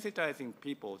people, sensitizing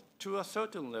people to a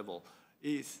certain level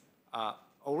is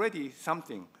already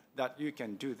something that you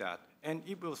can do that. And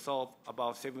it will solve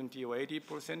about 70 or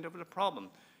 80% of the problem.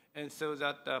 And so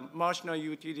that marginal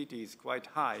utility is quite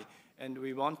high, and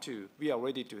we are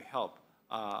ready to help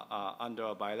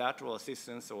under bilateral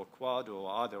assistance or Quad or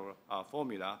other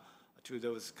formula to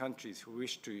those countries who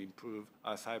wish to improve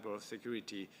cyber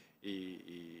security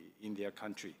in their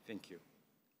country. Thank you.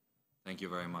 Thank you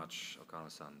very much,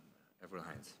 Okano-san. Avril,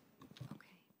 Haines.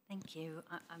 Okay, thank you.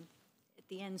 I'm at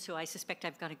the end, so I suspect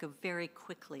I've got to go very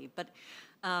quickly. But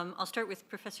I'll start with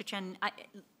Professor Chen.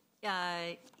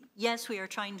 Yes, we are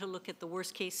trying to look at the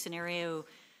worst case scenario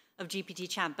of GPT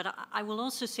chat, but I will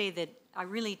also say that I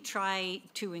really try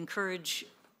to encourage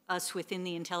us within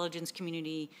the intelligence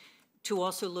community to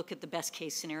also look at the best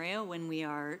case scenario when we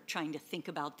are trying to think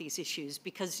about these issues,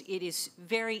 because it is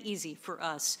very easy for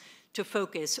us to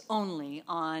focus only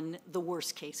on the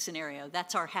worst case scenario.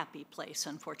 That's our happy place,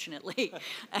 unfortunately.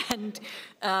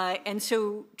 And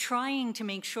so trying to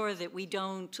make sure that we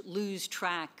don't lose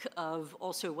track of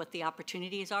also what the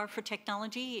opportunities are for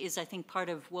technology is, I think, part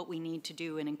of what we need to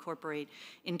do and incorporate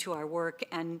into our work.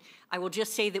 And I will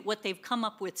just say that what they've come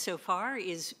up with so far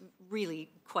is really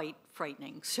quite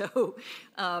frightening. So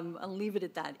I'll leave it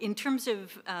at that. In terms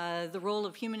of the role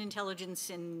of human intelligence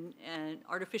in an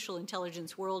artificial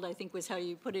intelligence world, I think was how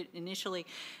you put it initially,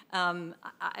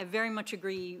 I very much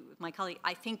agree with my colleague.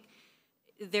 I think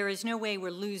there is no way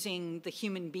we're losing the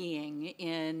human being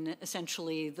in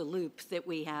essentially the loop that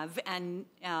we have. And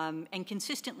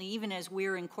consistently, even as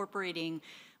we're incorporating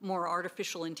more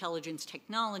artificial intelligence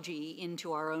technology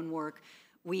into our own work,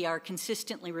 we are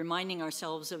consistently reminding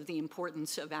ourselves of the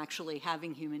importance of actually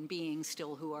having human beings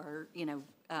still who are,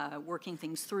 working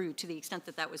things through, to the extent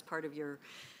that that was part of your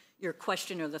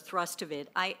question or the thrust of it.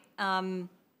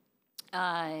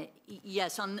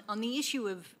 Yes, on the issue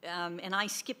of, and I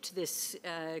skipped this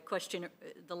question,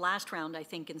 the last round, I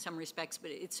think, in some respects,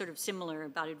 but it's sort of similar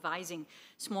about advising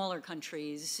smaller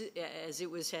countries, as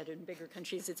it was said, in bigger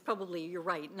countries. It's probably, you're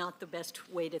right, not the best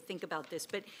way to think about this.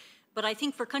 But I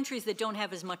think for countries that don't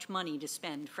have as much money to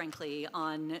spend, frankly,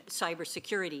 on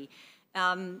cybersecurity,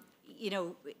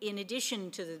 in addition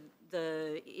to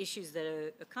the issues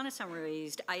that Okano-san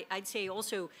raised, I'd say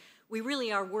also we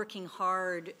really are working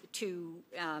hard to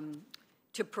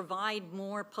provide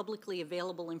more publicly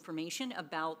available information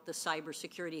about the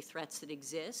cybersecurity threats that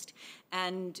exist,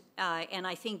 and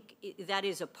I think that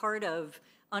is a part of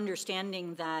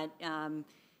understanding that.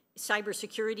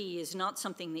 Cybersecurity is not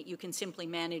something that you can simply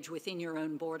manage within your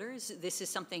own borders. This is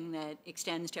something that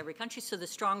extends to every country. So the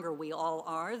stronger we all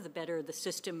are, the better the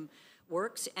system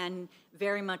works. And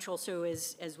very much also,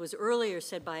 as was earlier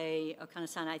said by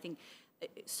Okano-san, I think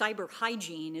cyber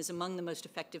hygiene is among the most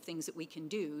effective things that we can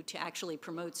do to actually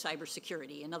promote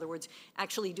cybersecurity. In other words,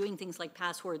 actually doing things like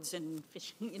passwords and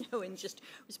phishing, and just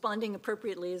responding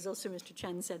appropriately, as also Mr.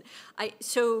 Chen said.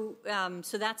 So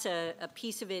that's a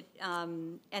piece of it.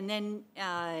 And then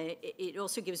it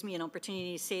also gives me an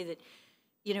opportunity to say that,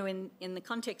 in the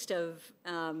context of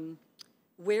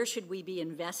where should we be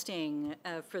investing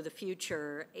for the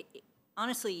future,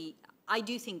 honestly, I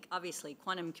do think, obviously,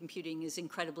 quantum computing is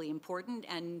incredibly important,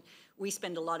 and we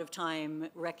spend a lot of time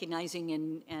recognizing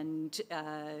and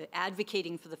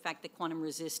advocating for the fact that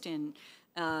quantum-resistant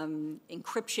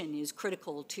encryption is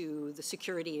critical to the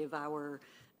security of our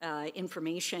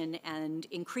information. And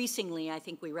increasingly, I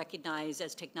think we recognize,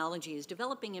 as technology is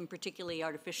developing, and particularly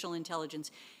artificial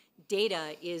intelligence,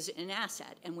 data is an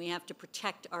asset, and we have to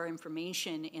protect our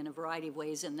information in a variety of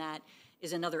ways, and that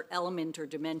is another element or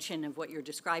dimension of what you're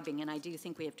describing, and I do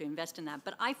think we have to invest in that.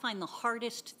 But I find the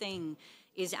hardest thing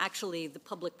is actually the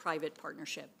public-private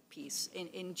partnership piece.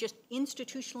 In just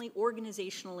institutionally,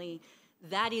 organizationally,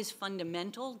 that is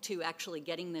fundamental to actually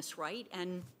getting this right.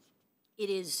 And it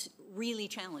is really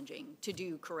challenging to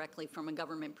do correctly from a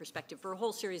government perspective for a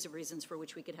whole series of reasons for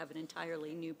which we could have an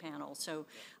entirely new panel. So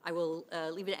I will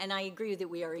leave it, and I agree that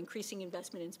we are increasing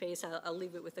investment in space. I'll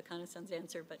leave it with Okano-san's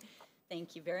answer, but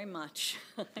thank you very much.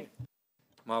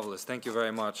 Marvelous. Thank you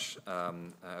very much,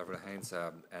 Avril, Haines,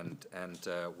 and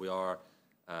we are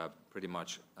pretty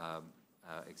much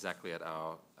exactly at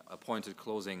our appointed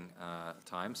closing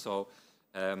time. So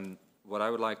what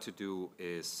I would like to do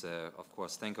is, of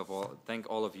course, thank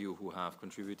all of you who have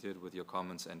contributed with your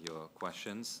comments and your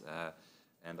questions,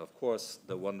 and of course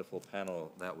the wonderful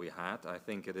panel that we had. I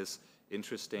think it is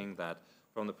interesting that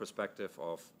from the perspective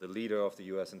of the leader of the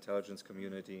U.S. intelligence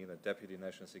community, the Deputy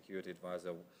National Security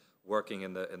Advisor working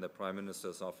in the Prime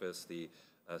Minister's office, the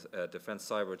Defense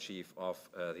Cyber Chief of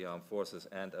the Armed Forces,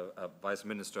 and a Vice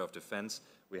Minister of Defense,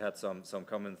 we had some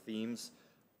common themes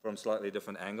from slightly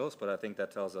different angles, but I think that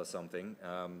tells us something,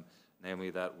 namely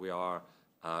that we are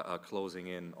closing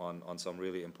in on some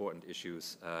really important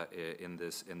issues in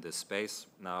this space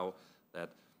now that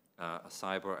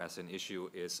cyber as an issue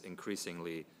is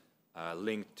increasingly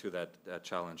linked to that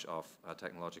challenge of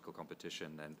technological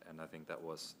competition, and I think that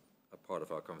was a part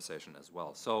of our conversation as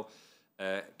well. So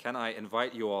can I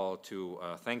invite you all to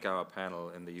thank our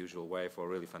panel in the usual way for a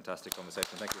really fantastic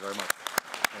conversation. Thank you very much.